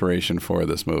the inspiration for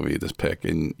this movie, this pick,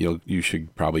 and you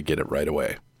should probably get it right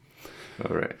away.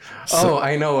 All right.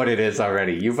 I know what it is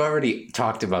already. You've already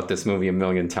talked about this movie a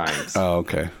million times. Oh,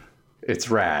 okay. It's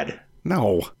Rad.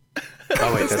 No.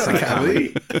 Oh wait, that's not a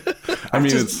comedy. I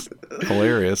mean, it's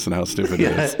hilarious and how stupid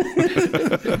it is.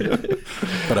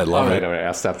 But I love it. All right,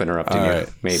 I'll stop interrupting All you. right.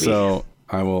 Maybe. So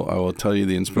I will tell you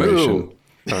the inspiration. Moo.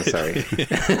 Oh, sorry.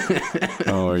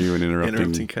 Oh, are you an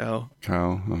interrupting cow?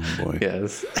 Cow? Oh boy.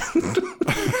 Yes.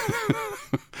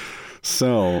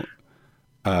 So,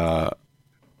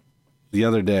 the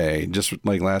other day, just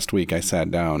like last week, I sat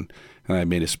down and I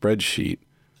made a spreadsheet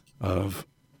of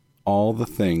all the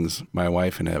things my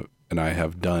wife and I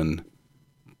have done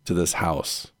to this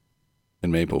house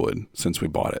in Maplewood since we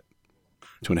bought it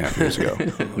 2.5 years ago.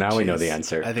 Now we know the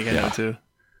answer. I think I know too.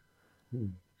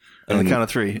 On the count of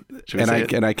 3.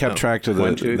 And I kept track of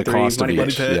One, two, the three, cost of money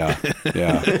each. pit.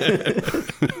 Yeah.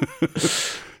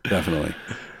 Definitely.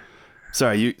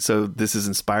 Sorry, so this is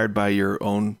inspired by your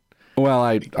own. Well,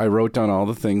 I wrote down all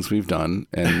the things we've done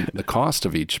and the cost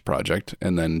of each project,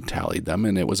 and then tallied them,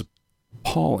 and it was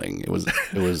appalling. It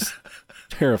was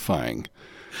terrifying.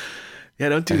 Yeah,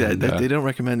 don't do that. They don't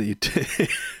recommend that you do.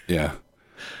 Yeah.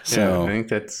 So I think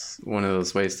that's one of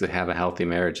those ways to have a healthy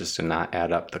marriage is to not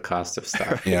add up the cost of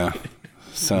stuff. Yeah.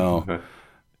 So,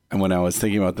 and when I was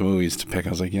thinking about the movies to pick, I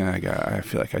was like, yeah, I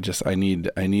feel like I need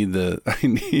the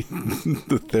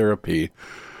therapy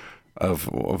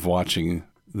of watching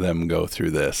them go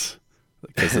through this,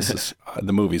 because this is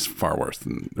the movie's far worse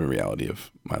than the reality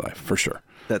of my life, for sure.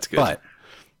 That's good. But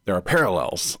there are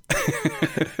parallels,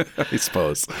 I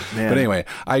suppose. Man. But anyway,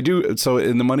 I do. So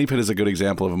in The Money Pit is a good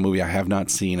example of a movie I have not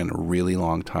seen in a really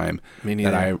long time. Me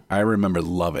neither. And I remember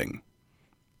loving.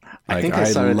 I think I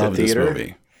saw it at the love this theater.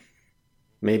 movie.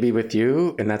 Maybe with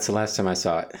you, and that's the last time I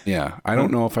saw it. Yeah, I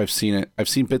don't know if I've seen it. I've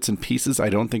seen bits and pieces. I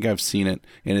don't think I've seen it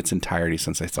in its entirety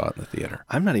since I saw it in the theater.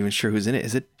 I'm not even sure who's in it.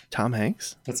 Is it Tom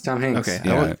Hanks? That's Tom Hanks.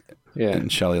 Okay. Yeah,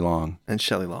 and Shelley Long. And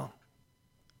Shelley Long.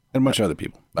 And a bunch of other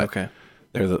people. But okay.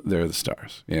 They're the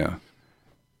stars. Yeah.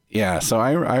 Yeah, so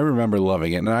I remember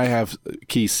loving it. And I have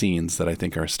key scenes that I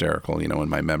think are hysterical, in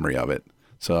my memory of it.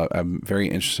 So I'm very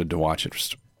interested to watch it,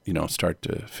 start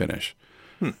to finish.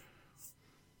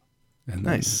 And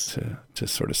nice. To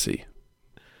sort of see.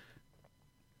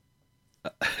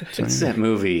 It's that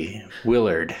movie,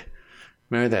 Willard.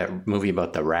 Remember that movie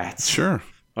about the rats? Sure.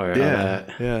 Or,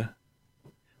 yeah.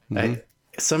 Mm-hmm.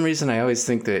 Some reason I always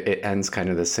think that it ends kind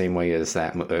of the same way as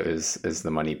that as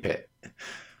the Money Pit.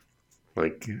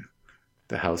 Like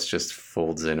the house just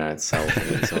folds in on itself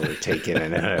and it's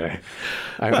overtaken. And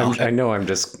I know I'm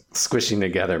just squishing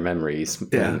together memories.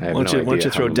 Yeah. Why don't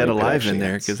you throw Dead Alive in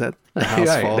there? Because that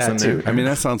house falls in there. I mean,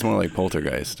 that sounds more like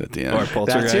Poltergeist at the end. Or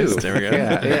Poltergeist. That too. There we go.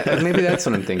 Yeah, maybe that's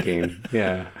what I'm thinking.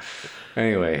 Yeah.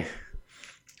 Anyway,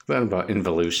 that about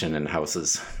involution and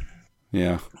houses.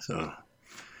 Yeah. So,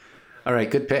 all right,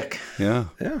 good pick. Yeah.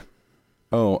 Yeah.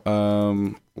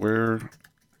 Oh, where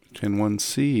can one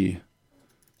see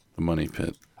the Money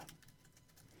Pit?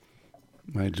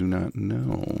 I do not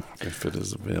know if it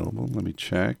is available. Let me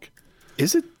check.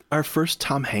 Is it our first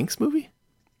Tom Hanks movie?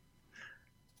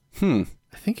 I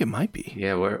think it might be.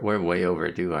 Yeah, we're way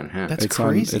overdue on him. That's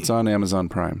crazy. It's on Amazon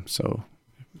Prime, so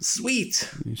sweet.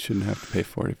 You shouldn't have to pay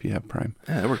for it if you have Prime.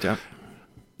 Yeah, that worked out.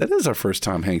 That is our first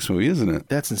Tom Hanks movie, isn't it?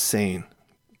 That's insane.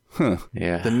 Huh.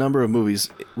 Yeah. The number of movies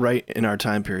right in our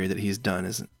time period that he's done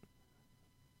isn't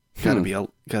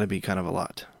gotta be kind of a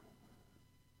lot.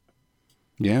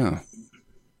 Yeah.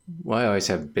 Well, I always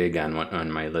have Big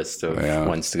on my list of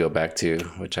ones to go back to,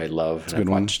 which I love. And I've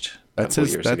watched that's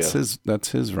his.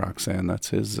 That's his Roxanne. That's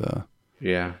his.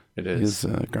 Yeah, it is.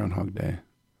 His Groundhog Day.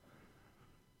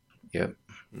 Yep.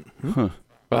 Huh.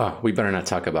 Oh, we better not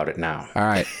talk about it now. All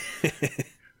right.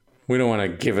 We don't want to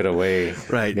give it away.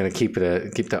 Right. We're gonna keep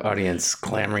the audience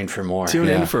clamoring for more. Tune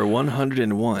in for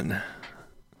 101,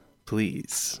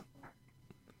 please.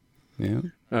 Yeah.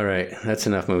 All right, that's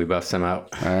enough movie buffs. I'm out.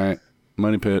 All right,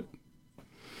 Money Pit.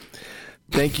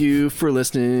 Thank you for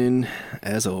listening,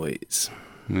 as always.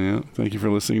 Yeah, thank you for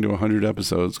listening to 100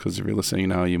 episodes, because if you're listening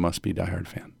now, you must be a diehard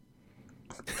fan.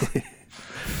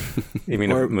 You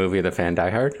mean a movie of the fan Die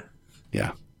Hard?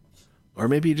 Yeah. Or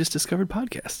maybe you just discovered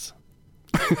podcasts.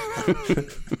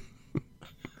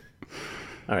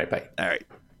 All right, bye. All right.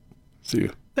 See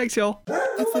you. Thanks, y'all.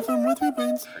 It's the Fun with Three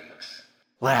Brains.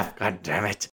 Laugh, God damn it.